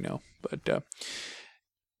hit the more you know. But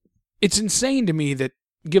it's insane to me that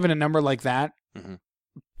given a number like that,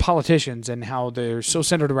 politicians and how they're so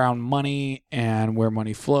centered around money and where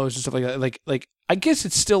money flows and stuff like that. Like I guess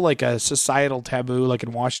it's still like a societal taboo, like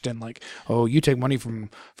in Washington, like, oh, you take money from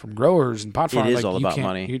growers and pot farmers. It is like, all you about can't,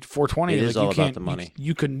 money. 420. It is like, all you about can't, the money.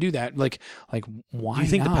 You couldn't do that. Like why? Do you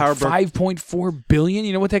think not? the power broke- $5.4 billion?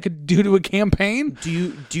 You know what that could do to a campaign? Do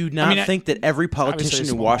you not think that every politician in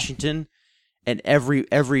small. Washington and every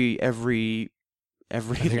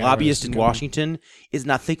lobbyist in Washington is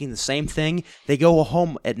not thinking the same thing? They go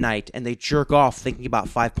home at night and they jerk off thinking about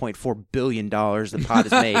 $5.4 billion the pot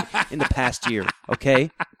has made in the past year. Okay.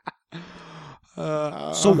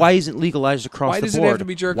 So why isn't legalized across the board? Why does it have to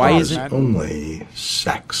be jerked Why off, isn't Matt? Only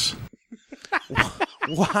sex.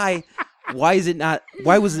 Why is it not?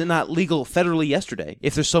 Why was it not legal federally yesterday?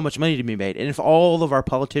 If there's so much money to be made, and if all of our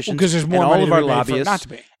politicians, Because there's more and money all of to our be made for it lobbyists, not to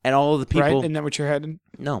be. and all of the people, Right? Isn't that what you're heading?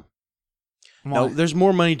 no, Why? there's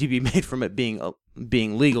more money to be made from it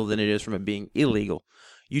being legal than it is from it being illegal.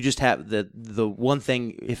 You just have the one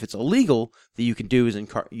thing, if it's illegal, that you can do is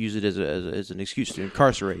use it as an excuse to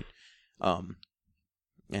incarcerate, and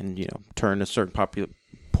turn a certain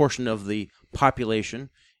portion of the population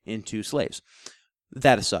into slaves.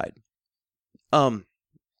 That aside, the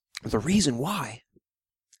reason why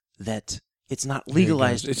that it's not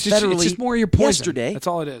legalized It's federally just more of your poison. yesterday That's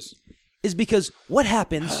all it is. is because what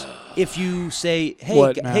happens if you say, "Hey,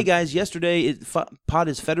 What, man? hey guys, yesterday pot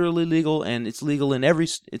is federally legal and it's legal in every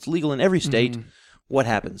state." Mm-hmm. What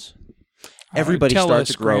happens? Everybody tell starts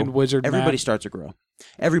us, to grow. Grand Wizard Everybody Matt. starts to grow.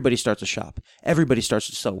 Everybody starts to shop. Everybody starts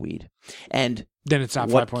to sell weed. And Then it's not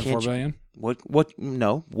what 5.4 can't you-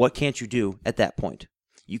 billion. What can't you do at that point?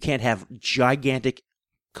 You can't have gigantic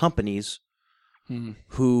companies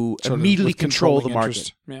who Sort of immediately with control the controlling market.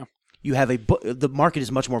 interest. Yeah. You have the market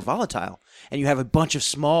is much more volatile, and you have a bunch of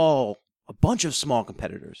small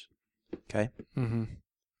competitors. Okay,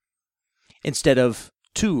 instead of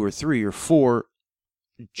 2 or 3 or 4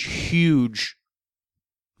 huge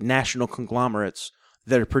national conglomerates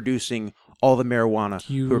that are producing all the marijuana,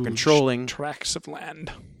 who are Huge controlling tracts of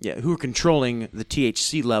land. who are controlling the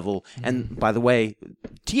THC level. And by the way,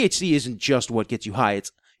 THC isn't just what gets you high;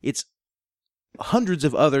 it's hundreds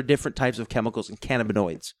of other different types of chemicals and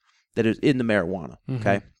cannabinoids that is in the marijuana.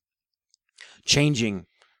 Okay, changing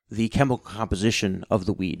the chemical composition of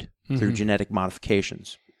the weed through genetic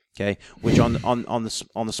modifications. Okay, which on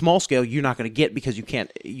the small scale you're not going to get because you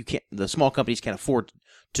can't the small companies can't afford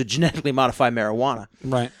to genetically modify marijuana.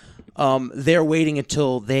 Right. They're waiting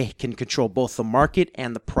until they can control both the market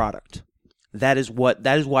and the product. That is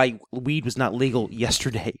why weed was not legal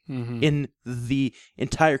yesterday in the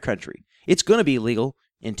entire country. It's going to be legal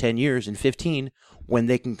in 10 years, in 15, when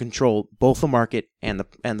they can control both the market and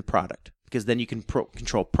the product. Because then you can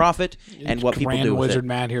control profit and what people do with Wizard it.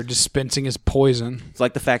 Matt here dispensing his poison. It's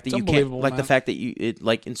like the fact that It's you can't, unbelievable, like the man. fact that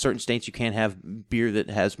like in certain states you can't have beer that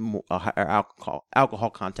has a higher alcohol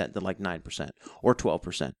content than like 9% or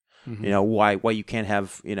 12%. Why you can't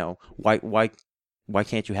have why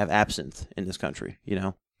can't you have absinthe in this country?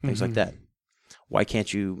 Things like that. Why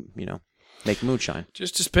can't you make moonshine?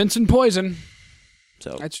 Just dispensing poison.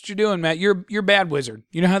 So That's what you're doing, Matt. You're bad wizard.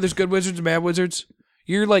 You know how there's good wizards and bad wizards?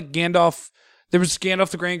 You're like Gandalf. There was Gandalf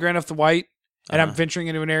the Grey and Gandalf the White. And I'm venturing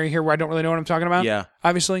into an area here where I don't really know what I'm talking about. Yeah.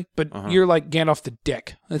 Obviously. But you're like Gandalf the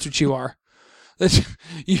Dick. That's what you are.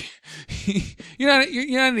 You're not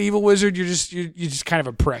an evil wizard. You're just kind of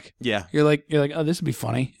a prick. yeah. You're like, oh, this would be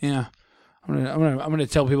funny. Yeah. I'm gonna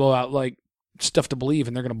tell people about like stuff to believe,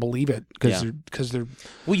 and they're gonna believe it because they're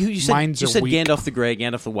Well, you said minds you are said weak. Gandalf the Grey,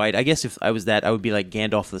 Gandalf the White. I guess if I was that, I would be like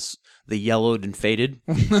Gandalf the yellowed and faded,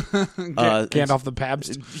 Gandalf the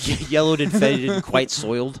Pabst. yellowed and faded, and quite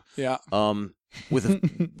soiled. Yeah.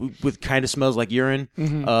 with kind of smells like urine.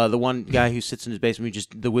 Mm-hmm. The one guy who sits in his basement,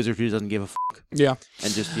 the wizard who doesn't give a fuck, Yeah.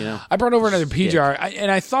 and just I brought over another pea Dick. jar,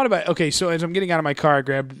 and I thought about, okay, so as I'm getting out of my car, I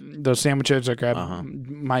grabbed those sandwiches, I grabbed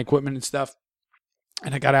my equipment and stuff,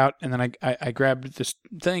 and I got out, and then I grabbed this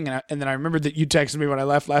thing, and then I remembered that you texted me when I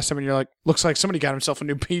left last time, and you're like, looks like somebody got himself a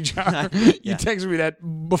new pea jar. You texted me that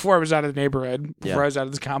before I was out of the neighborhood, before I was out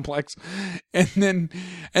of this complex, and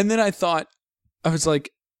then I thought, I was like,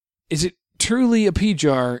 is it truly a pea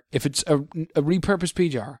jar if it's a repurposed pea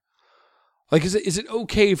jar? Like, is it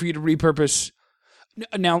okay for you to repurpose?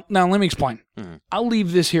 Now let me explain. I'll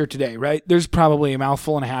leave this here today, right? There's probably a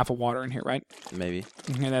mouthful and a half of water in here, right? maybe.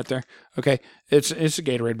 Get that there. Okay. It's a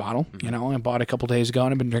Gatorade bottle, I bought a couple days ago,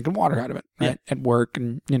 and I've been drinking water out of it, right? At work,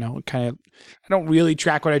 and, kind of, I don't really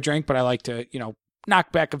track what I drink, but I like to,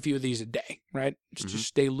 knock back a few of these a day, right? Just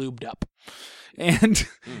stay lubed up. And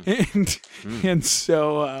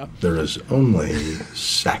so There is only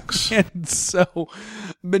sex. and so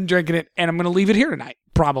been drinking it, and I'm gonna leave it here tonight,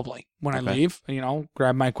 probably when I leave.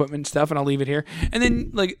 Grab my equipment and stuff, and I'll leave it here. And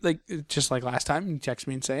then like just like last time, you text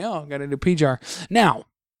me and say, "Oh, I got a new pea jar." Now,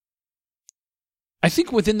 I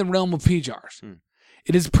think within the realm of pea jars,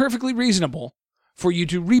 it is perfectly reasonable for you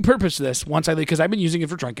to repurpose this once I leave, because I've been using it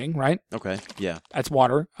for drinking, right? Okay. Yeah. That's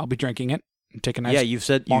water. I'll be drinking it and take a nice You've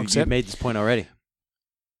said long you've sip. made this point already.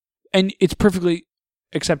 And it's perfectly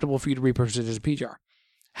acceptable for you to repurpose it as a pea jar.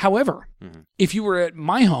 However, if you were at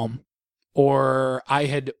my home, or I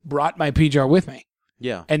had brought my pea jar with me,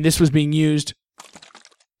 and this was being used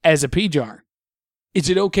as a pea jar, is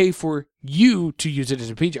it okay for you to use it as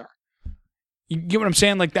a pea jar? You get what I'm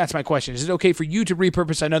saying? Like, that's my question. Is it okay for you to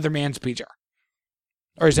repurpose another man's pea jar?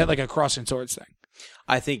 Or is that like a crossing swords thing?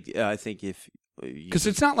 I think if Because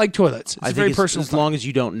it's not like toilets. It's a very personal as thing. long as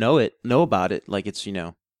you don't know about it, like it's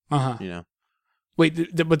Wait,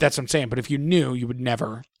 but that's what I'm saying. But if you knew, you would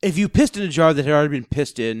never. If you pissed in a jar that had already been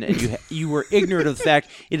pissed in, and you were ignorant of the fact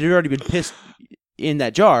it had already been pissed in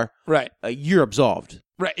that jar, right? You're absolved.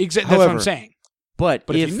 Right. Exactly. That's what I'm saying. But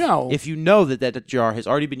if you know that jar has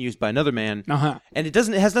already been used by another man, and it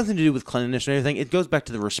has nothing to do with cleanliness or anything. It goes back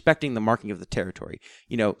to the respecting the marking of the territory.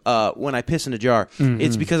 When I piss in a jar,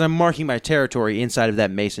 it's because I'm marking my territory inside of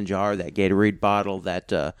that mason jar, that Gatorade bottle, that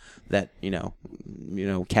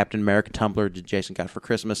Captain America tumbler that Jason got for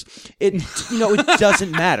Christmas. It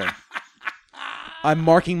doesn't matter. I'm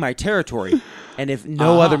marking my territory, and if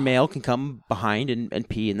no other male can come behind and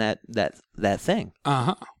pee in that thing.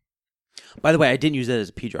 By the way, I didn't use that as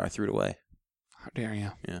a pea jar. I threw it away. How dare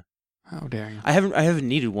you? Yeah. How dare you? I haven't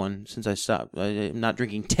needed one since I stopped. I'm not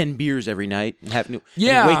drinking 10 beers every night and having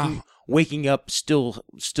waking up still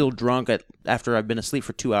drunk after I've been asleep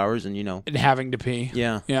for 2 hours and and having to pee.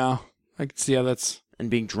 Yeah. Yeah. I can see how that's and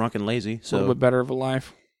being drunk and lazy. So a little bit better of a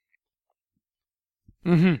life.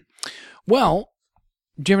 Well,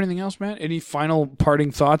 do you have anything else, Matt? Any final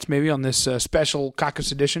parting thoughts maybe on this special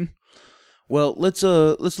Caucus edition? Well, let's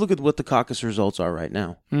look at what the caucus results are right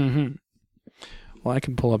now. Well, I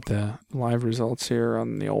can pull up the live results here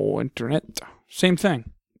on the old internet. Same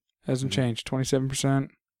thing. Hasn't changed. 27%.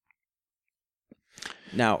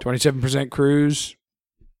 Now 27% Cruz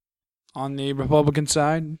on the Republican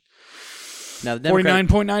side. Now,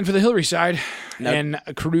 49.9 for the Hillary side. And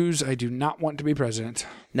Cruz, I do not want to be president.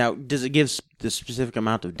 Now, does it give the specific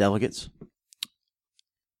amount of delegates?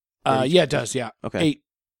 Yeah, it does. Yeah. Okay. 8.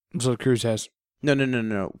 So Cruz has.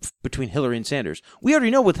 No. Between Hillary and Sanders. We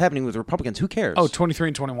already know what's happening with Republicans. Who cares? Oh, 23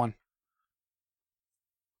 and 21.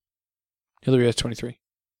 Hillary has 23.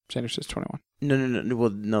 Sanders has 21. No. Well,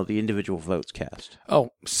 no, the individual votes cast. Oh,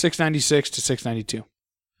 696 to 692.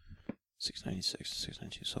 696 to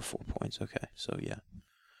 692, so 4 points. Okay, so yeah.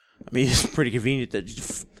 I mean, it's pretty convenient that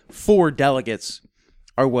 4 delegates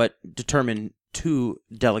are what determine 2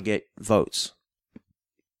 delegate votes,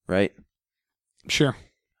 right? Sure.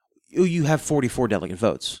 You have 44 delegate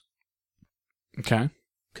votes. Okay.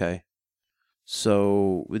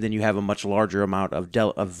 So then you have a much larger amount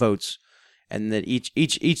of votes, and that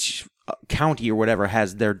each county or whatever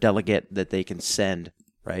has their delegate that they can send,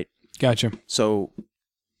 right? Gotcha. So,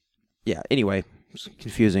 yeah. Anyway, it's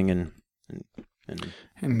confusing and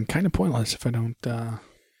kind of pointless if I don't.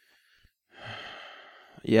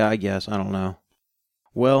 Yeah, I guess I don't know.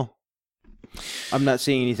 Well, I'm not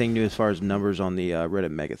seeing anything new as far as numbers on the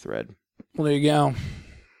Reddit mega thread. Well, there you go.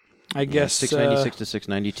 I guess 696 to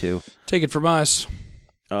 692. Take it from us.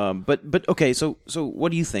 But okay. So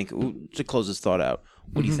what do you think? To close this thought out,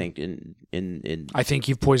 what do you think? In I think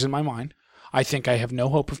you've poisoned my mind. I think I have no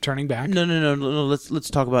hope of turning back. No. Let's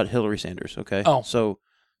talk about Hillary Sanders. Okay. Oh. So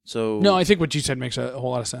no, I think what you said makes a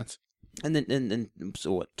whole lot of sense. And then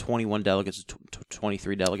so what? 21 delegates,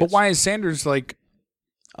 23 delegates. But why is Sanders like?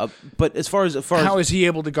 But as far as how is he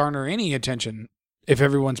able to garner any attention if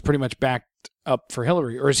everyone's pretty much backed up for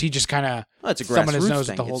Hillary, or is he just kind of it's a thumbing his grassroots nose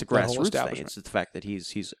thing. at the whole, It's a the whole grassroots thing. establishment? It's the fact that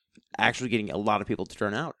he's actually getting a lot of people to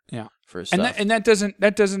turn out. Yeah, for his and stuff.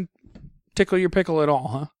 that doesn't tickle your pickle at all,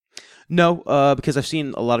 huh? No, because I've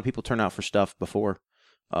seen a lot of people turn out for stuff before,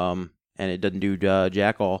 and it doesn't do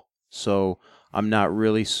jack all. So I'm not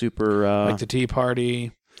really super like the Tea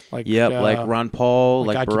Party, like like Ron Paul,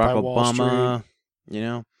 like Occupy Barack Wall Obama. Street. You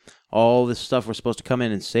know, all this stuff we're supposed to come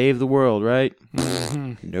in and save the world, right?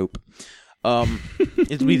 Nope.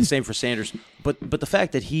 It'd be the same for Sanders, but the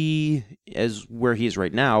fact that he is where he is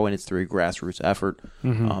right now, and it's through a grassroots effort,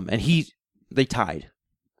 and they tied.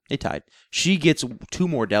 She gets 2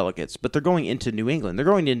 more delegates, but they're going into New England. They're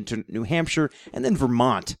going into New Hampshire and then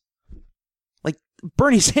Vermont. Like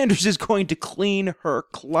Bernie Sanders is going to clean her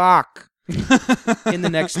clock in the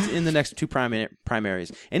next 2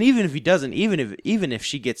 primaries. And even if he doesn't, even if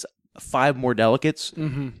she gets 5 more delegates,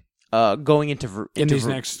 going into these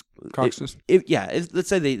next caucuses. Let's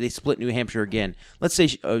say they split New Hampshire again. Let's say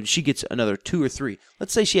she gets another 2 or 3.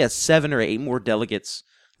 Let's say she has 7 or 8 more delegates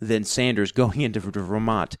than Sanders going into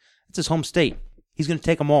Vermont. It's his home state. He's going to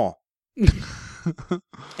take them all.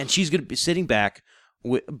 And she's going to be sitting back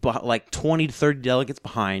with like 20 to 30 delegates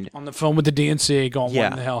behind. On the phone with the DNC going,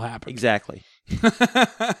 what the hell happened? Exactly.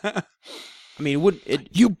 I mean,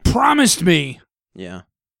 you promised me. Yeah.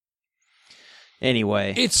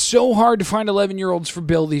 Anyway. It's so hard to find 11-year-olds for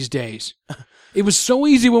Bill these days. It was so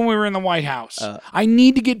easy when we were in the White House. I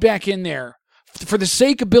need to get back in there for the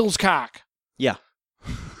sake of Bill's cock. Yeah.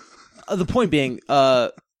 The point being, I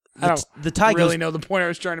don't the tie really goes, know the point I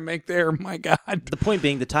was trying to make there. My God. The point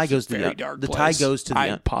being, the tie goes to the tie goes to the. I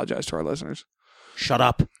apologize to our listeners. Shut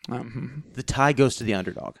up. The tie goes to the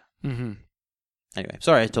underdog. Mm-hmm. Anyway,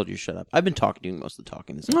 sorry I told you to shut up. I've been doing most of the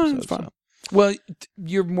talking this episode. No, it's fine. So. Well,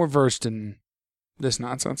 you're more versed in this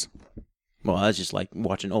nonsense. Well, that's just like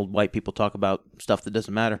watching old white people talk about stuff that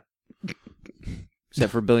doesn't matter,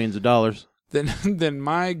 except for billions of dollars. Then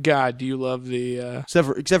my God, do you love the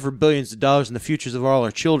except for billions of dollars and the futures of all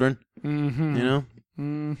our children? Mm-hmm. You know.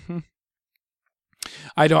 Mm-hmm.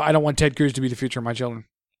 I don't want Ted Cruz to be the future of my children.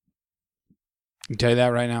 I can tell you that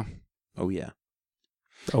right now. Oh yeah.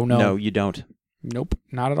 Oh no. No, you don't. Nope,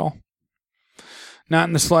 not at all. Not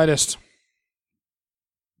in the slightest.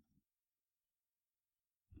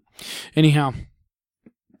 Anyhow,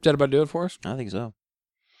 is that about to do it for us? I think so.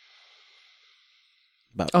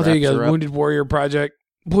 There you go. The Wounded Warrior Project.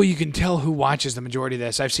 Boy, you can tell who watches the majority of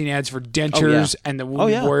this. I've seen ads for dentures and the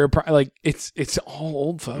Wounded Warrior Project. Like, it's all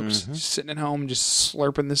old folks just sitting at home, just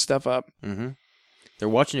slurping this stuff up. Mm-hmm. They're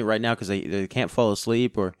watching it right now because they can't fall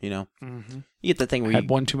asleep, or you get that thing where you had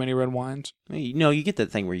one too many red wines. You get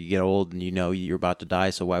that thing where you get old and you're about to die.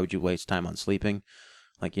 So why would you waste time on sleeping?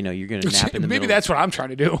 Like you're gonna nap in the Maybe middle. that's what I'm trying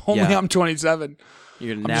to do. Only I'm 27.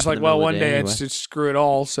 You're gonna I'm nap just in like, the well, middle one of the day anyway. it's just screw it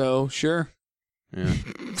all. So sure. Yeah.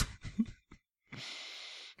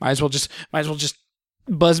 Might as well just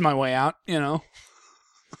buzz my way out.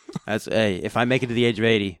 If I make it to the age of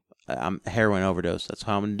 80, I'm heroin overdose. That's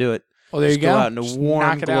how I'm gonna do it. Well, there you go. Go out in a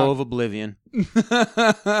warm glow out. of oblivion.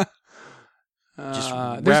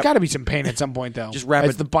 There's got to be some pain at some point, though. Just wrap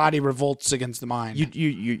as the body revolts against the mind.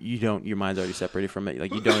 You don't. Your mind's already separated from it.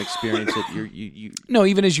 Like you don't experience it. You. No,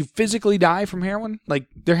 even as you physically die from heroin, like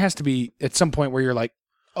there has to be at some point where you're like,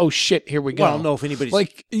 oh shit, here we go. Well, I don't know if anybody's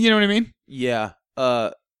like, you know what I mean? Yeah.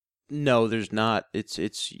 No, there's not. It's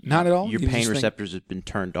not at all. Your pain receptors have been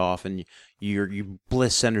turned off, and your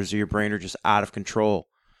bliss centers of your brain are just out of control,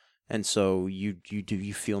 and so you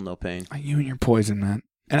feel no pain. You and your poison, man.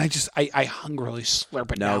 And I hungrily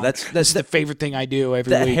slurp it down. No, that's the favorite thing I do every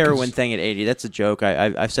week. That heroin thing at 80, that's a joke.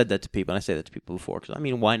 I've said that to people, and I say that to people before, because, I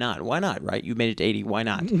mean, why not? Why not, right? You made it to 80, why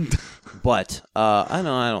not? But, I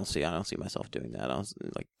don't see myself doing that.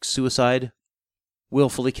 Like, suicide?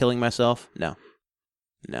 Willfully killing myself? No.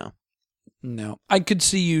 I could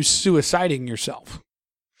see you suiciding yourself.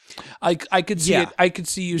 I could see it. I could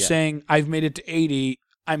see you saying, I've made it to 80,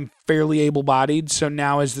 I'm fairly able-bodied, so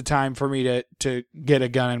now is the time for me to get a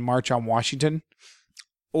gun and march on Washington,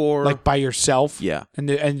 or like by yourself,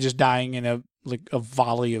 and just dying in a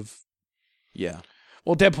volley of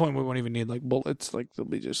Well, at that point, we won't even need like bullets. Like they'll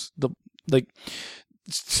be just the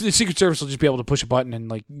Secret Service will just be able to push a button and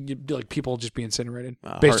like people will just be incinerated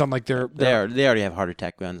based on like their they already have heart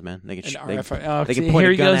attack guns, man. They can they can point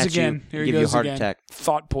here a gun he goes at again. you, Here give he goes you a heart again. attack.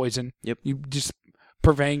 Thought poison. Yep. You just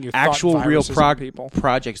purveying your actual thought real viruses on people.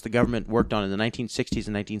 projects the government worked on in the 1960s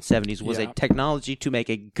and 1970s was Yeah. a technology to make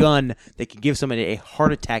a gun that could give somebody a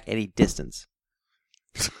heart attack at a distance.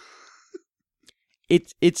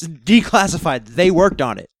 It's declassified. They worked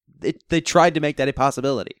on it. They tried to make that a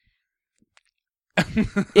possibility.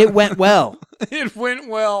 It went well. It went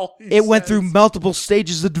well. It went through multiple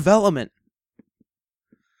stages of development.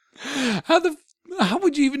 How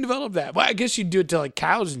would you even develop that? Well, I guess you'd do it to like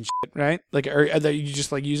cows and shit, right? Like, or you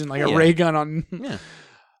just like using like a ray gun on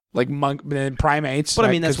like primates. But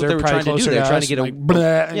I mean, that's what they were trying to do. They were trying to get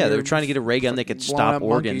they were trying to get a ray gun that could stop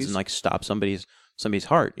organs and like stop somebody's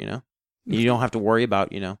heart. You know, you don't have to worry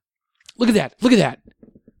about Look at that! Look at that!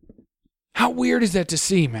 How weird is that to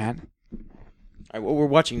see, man? All right, what we're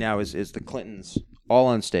watching now is the Clintons all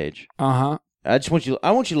on stage. Uh-huh. I want you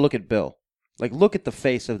to look at Bill. Like, look at the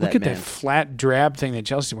face of that man. Look at that flat drab thing that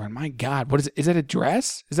Chelsea's wearing. My God, what is it? Is that a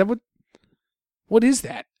dress? Is that what is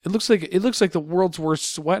that? It looks like the world's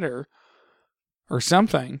worst sweater or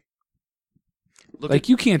something.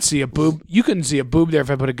 You can't see a boob. You couldn't see a boob there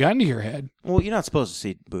if I put a gun to your head. Well, you're not supposed to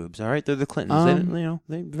see boobs, all right? They're the Clintons.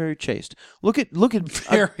 They're very chaste. Look at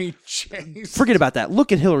very chaste. Forget about that.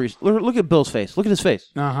 Look at Hillary's. Look at Bill's face. Look at his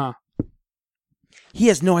face. Uh-huh. He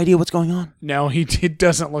has no idea what's going on. No, he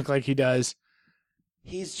doesn't look like he does.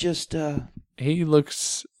 He's just he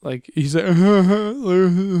looks like he's like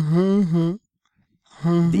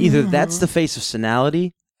either that's the face of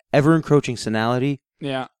senility, ever encroaching senility.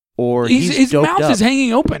 Yeah. Or his doped mouth up. is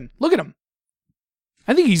hanging open. Look at him.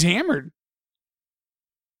 I think he's hammered.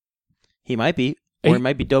 He might be, or he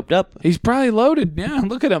might be doped up. He's probably loaded. Yeah,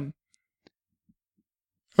 look at him.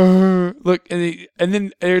 Look, and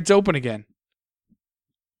then it's open again.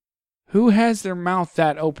 Who has their mouth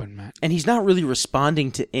that open, Matt? And he's not really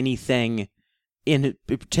responding to anything in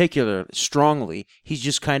particular strongly. He's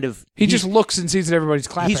just kind of... He just looks and sees that everybody's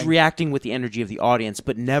clapping. He's reacting with the energy of the audience,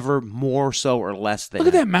 but never more so or less than... Look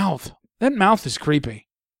at that mouth. That mouth is creepy.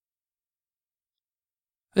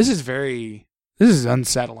 This is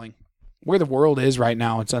unsettling. Where the world is right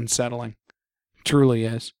now, it's unsettling. It truly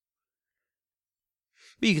is.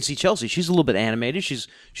 But you can see Chelsea. She's a little bit animated. She's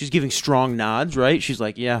giving strong nods, right? She's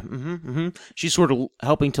like, yeah, She's sort of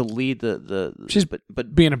helping to lead the She's but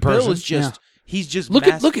being a person. Bill is just he's just look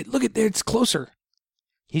at there. It's closer.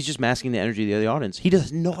 He's just masking the energy of the audience. He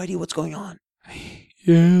has no idea what's going on.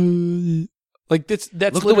 Yeah. Like that's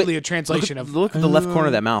literally a translation of. Look at the left corner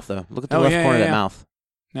of that mouth, though. Look at the left corner of that mouth.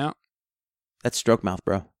 No, that's stroke mouth,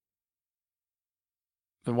 bro.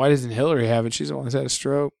 Then why doesn't Hillary have it? She's the one that's had a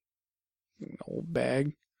stroke. Old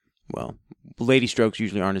bag. Well, lady strokes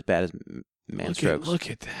usually aren't as bad as man strokes. Look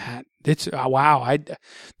at that. It's wow.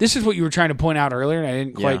 This is what you were trying to point out earlier, and I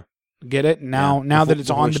didn't quite get it. Now that it's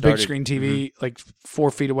on the big screen TV, like 4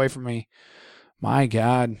 feet away from me, my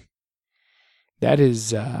God, that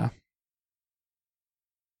is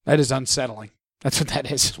unsettling. That's what that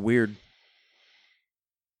is. It's weird.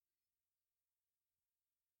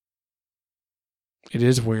 It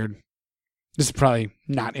is weird. This is probably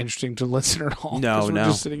not interesting to listen at all. No. We're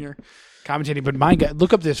just sitting here commentating. But my God,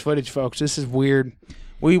 look up this footage, folks. This is weird.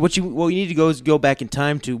 What you need to go is go back in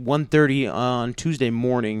time to 1:30 on Tuesday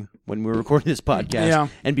morning when we were recording this podcast,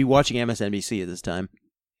 and be watching MSNBC at this time.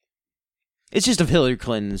 It's just of Hillary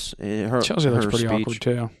Clinton's Chelsea looks pretty speech. awkward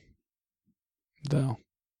too, though.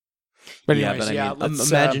 But anyways,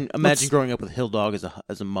 imagine growing up with Hill Dog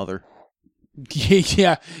as a mother.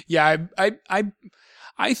 Yeah.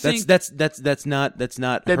 I think that's not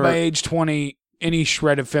that her. by age 20, any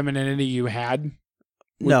shred of femininity you had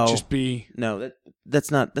would just be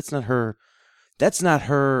that's not her. That's not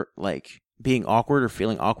her like being awkward or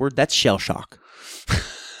feeling awkward. That's shell shock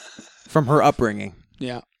from her upbringing.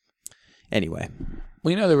 Yeah. Anyway,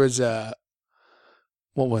 well, there was what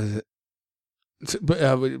was it? What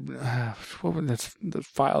were the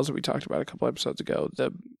files that we talked about a couple episodes ago?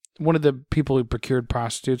 One of the people who procured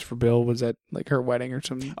prostitutes for Bill was at like her wedding or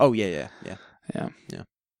something. Oh yeah.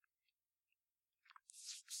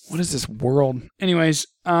 What is this world? Anyways,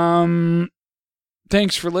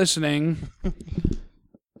 thanks for listening.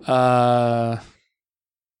 Yeah.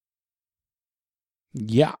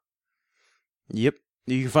 Yep.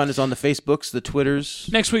 You can find us on the Facebooks, the Twitters.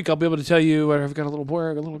 Next week I'll be able to tell you whether I've got a little boy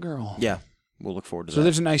or a little girl. Yeah. We'll look forward to that. So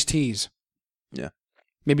there's a nice tease. Yeah.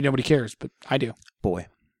 Maybe nobody cares, but I do. Boy.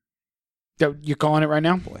 You're calling it right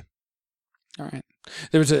now? Boy. All right.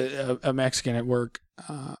 There was a Mexican at work,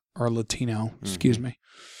 or Latino, excuse me,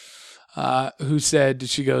 who said,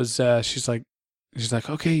 she's like,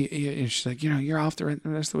 okay, and she's like, you're off the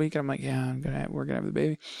rest of the week. And I'm like, yeah, we're gonna have the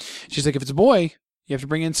baby. She's like, if it's a boy, you have to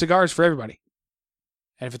bring in cigars for everybody,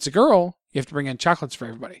 and if it's a girl, you have to bring in chocolates for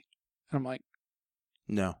everybody. And I'm like,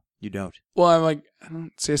 No, you don't. well, I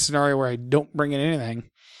don't see a scenario where I don't bring in anything.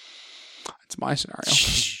 It's my scenario.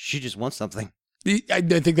 She just wants something. I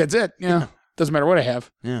think that's it. Yeah. Doesn't matter what I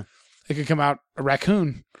have. Yeah. It could come out a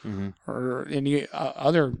raccoon Mm-hmm. or any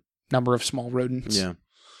other number of small rodents. Yeah.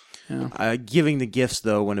 Yeah. Giving the gifts,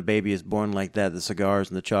 though, when a baby is born like that, the cigars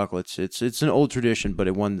and the chocolates, it's an old tradition, but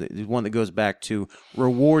one that goes back to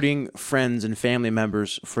rewarding friends and family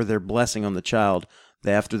members for their blessing on the child.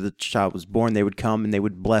 That after the child was born, they would come and they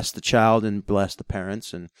would bless the child and bless the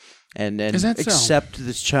parents and Is that so? accept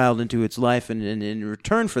this child into its life. And in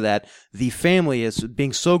return for that, the family is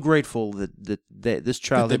being so grateful that this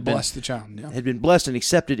child They blessed the child. Yeah. had been blessed and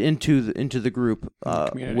accepted into the group.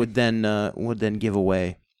 community. Would then give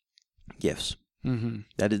away gifts. Mm-hmm.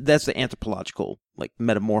 That's the anthropological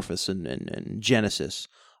metamorphosis and genesis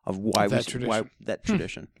of why That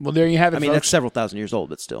tradition. Well, there you have it. I mean, folks. that's several thousand years old,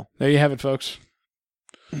 but still. There you have it, folks.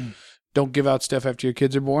 Don't give out stuff after your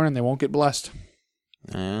kids are born, and they won't get blessed.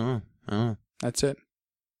 I don't know. That's it.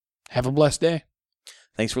 Have a blessed day.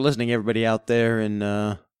 Thanks for listening, everybody out there in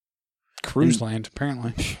Cruise land,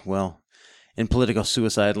 apparently. in political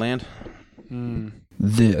suicide land. Mm.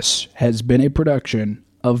 This has been a production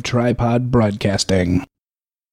of Tripod Broadcasting.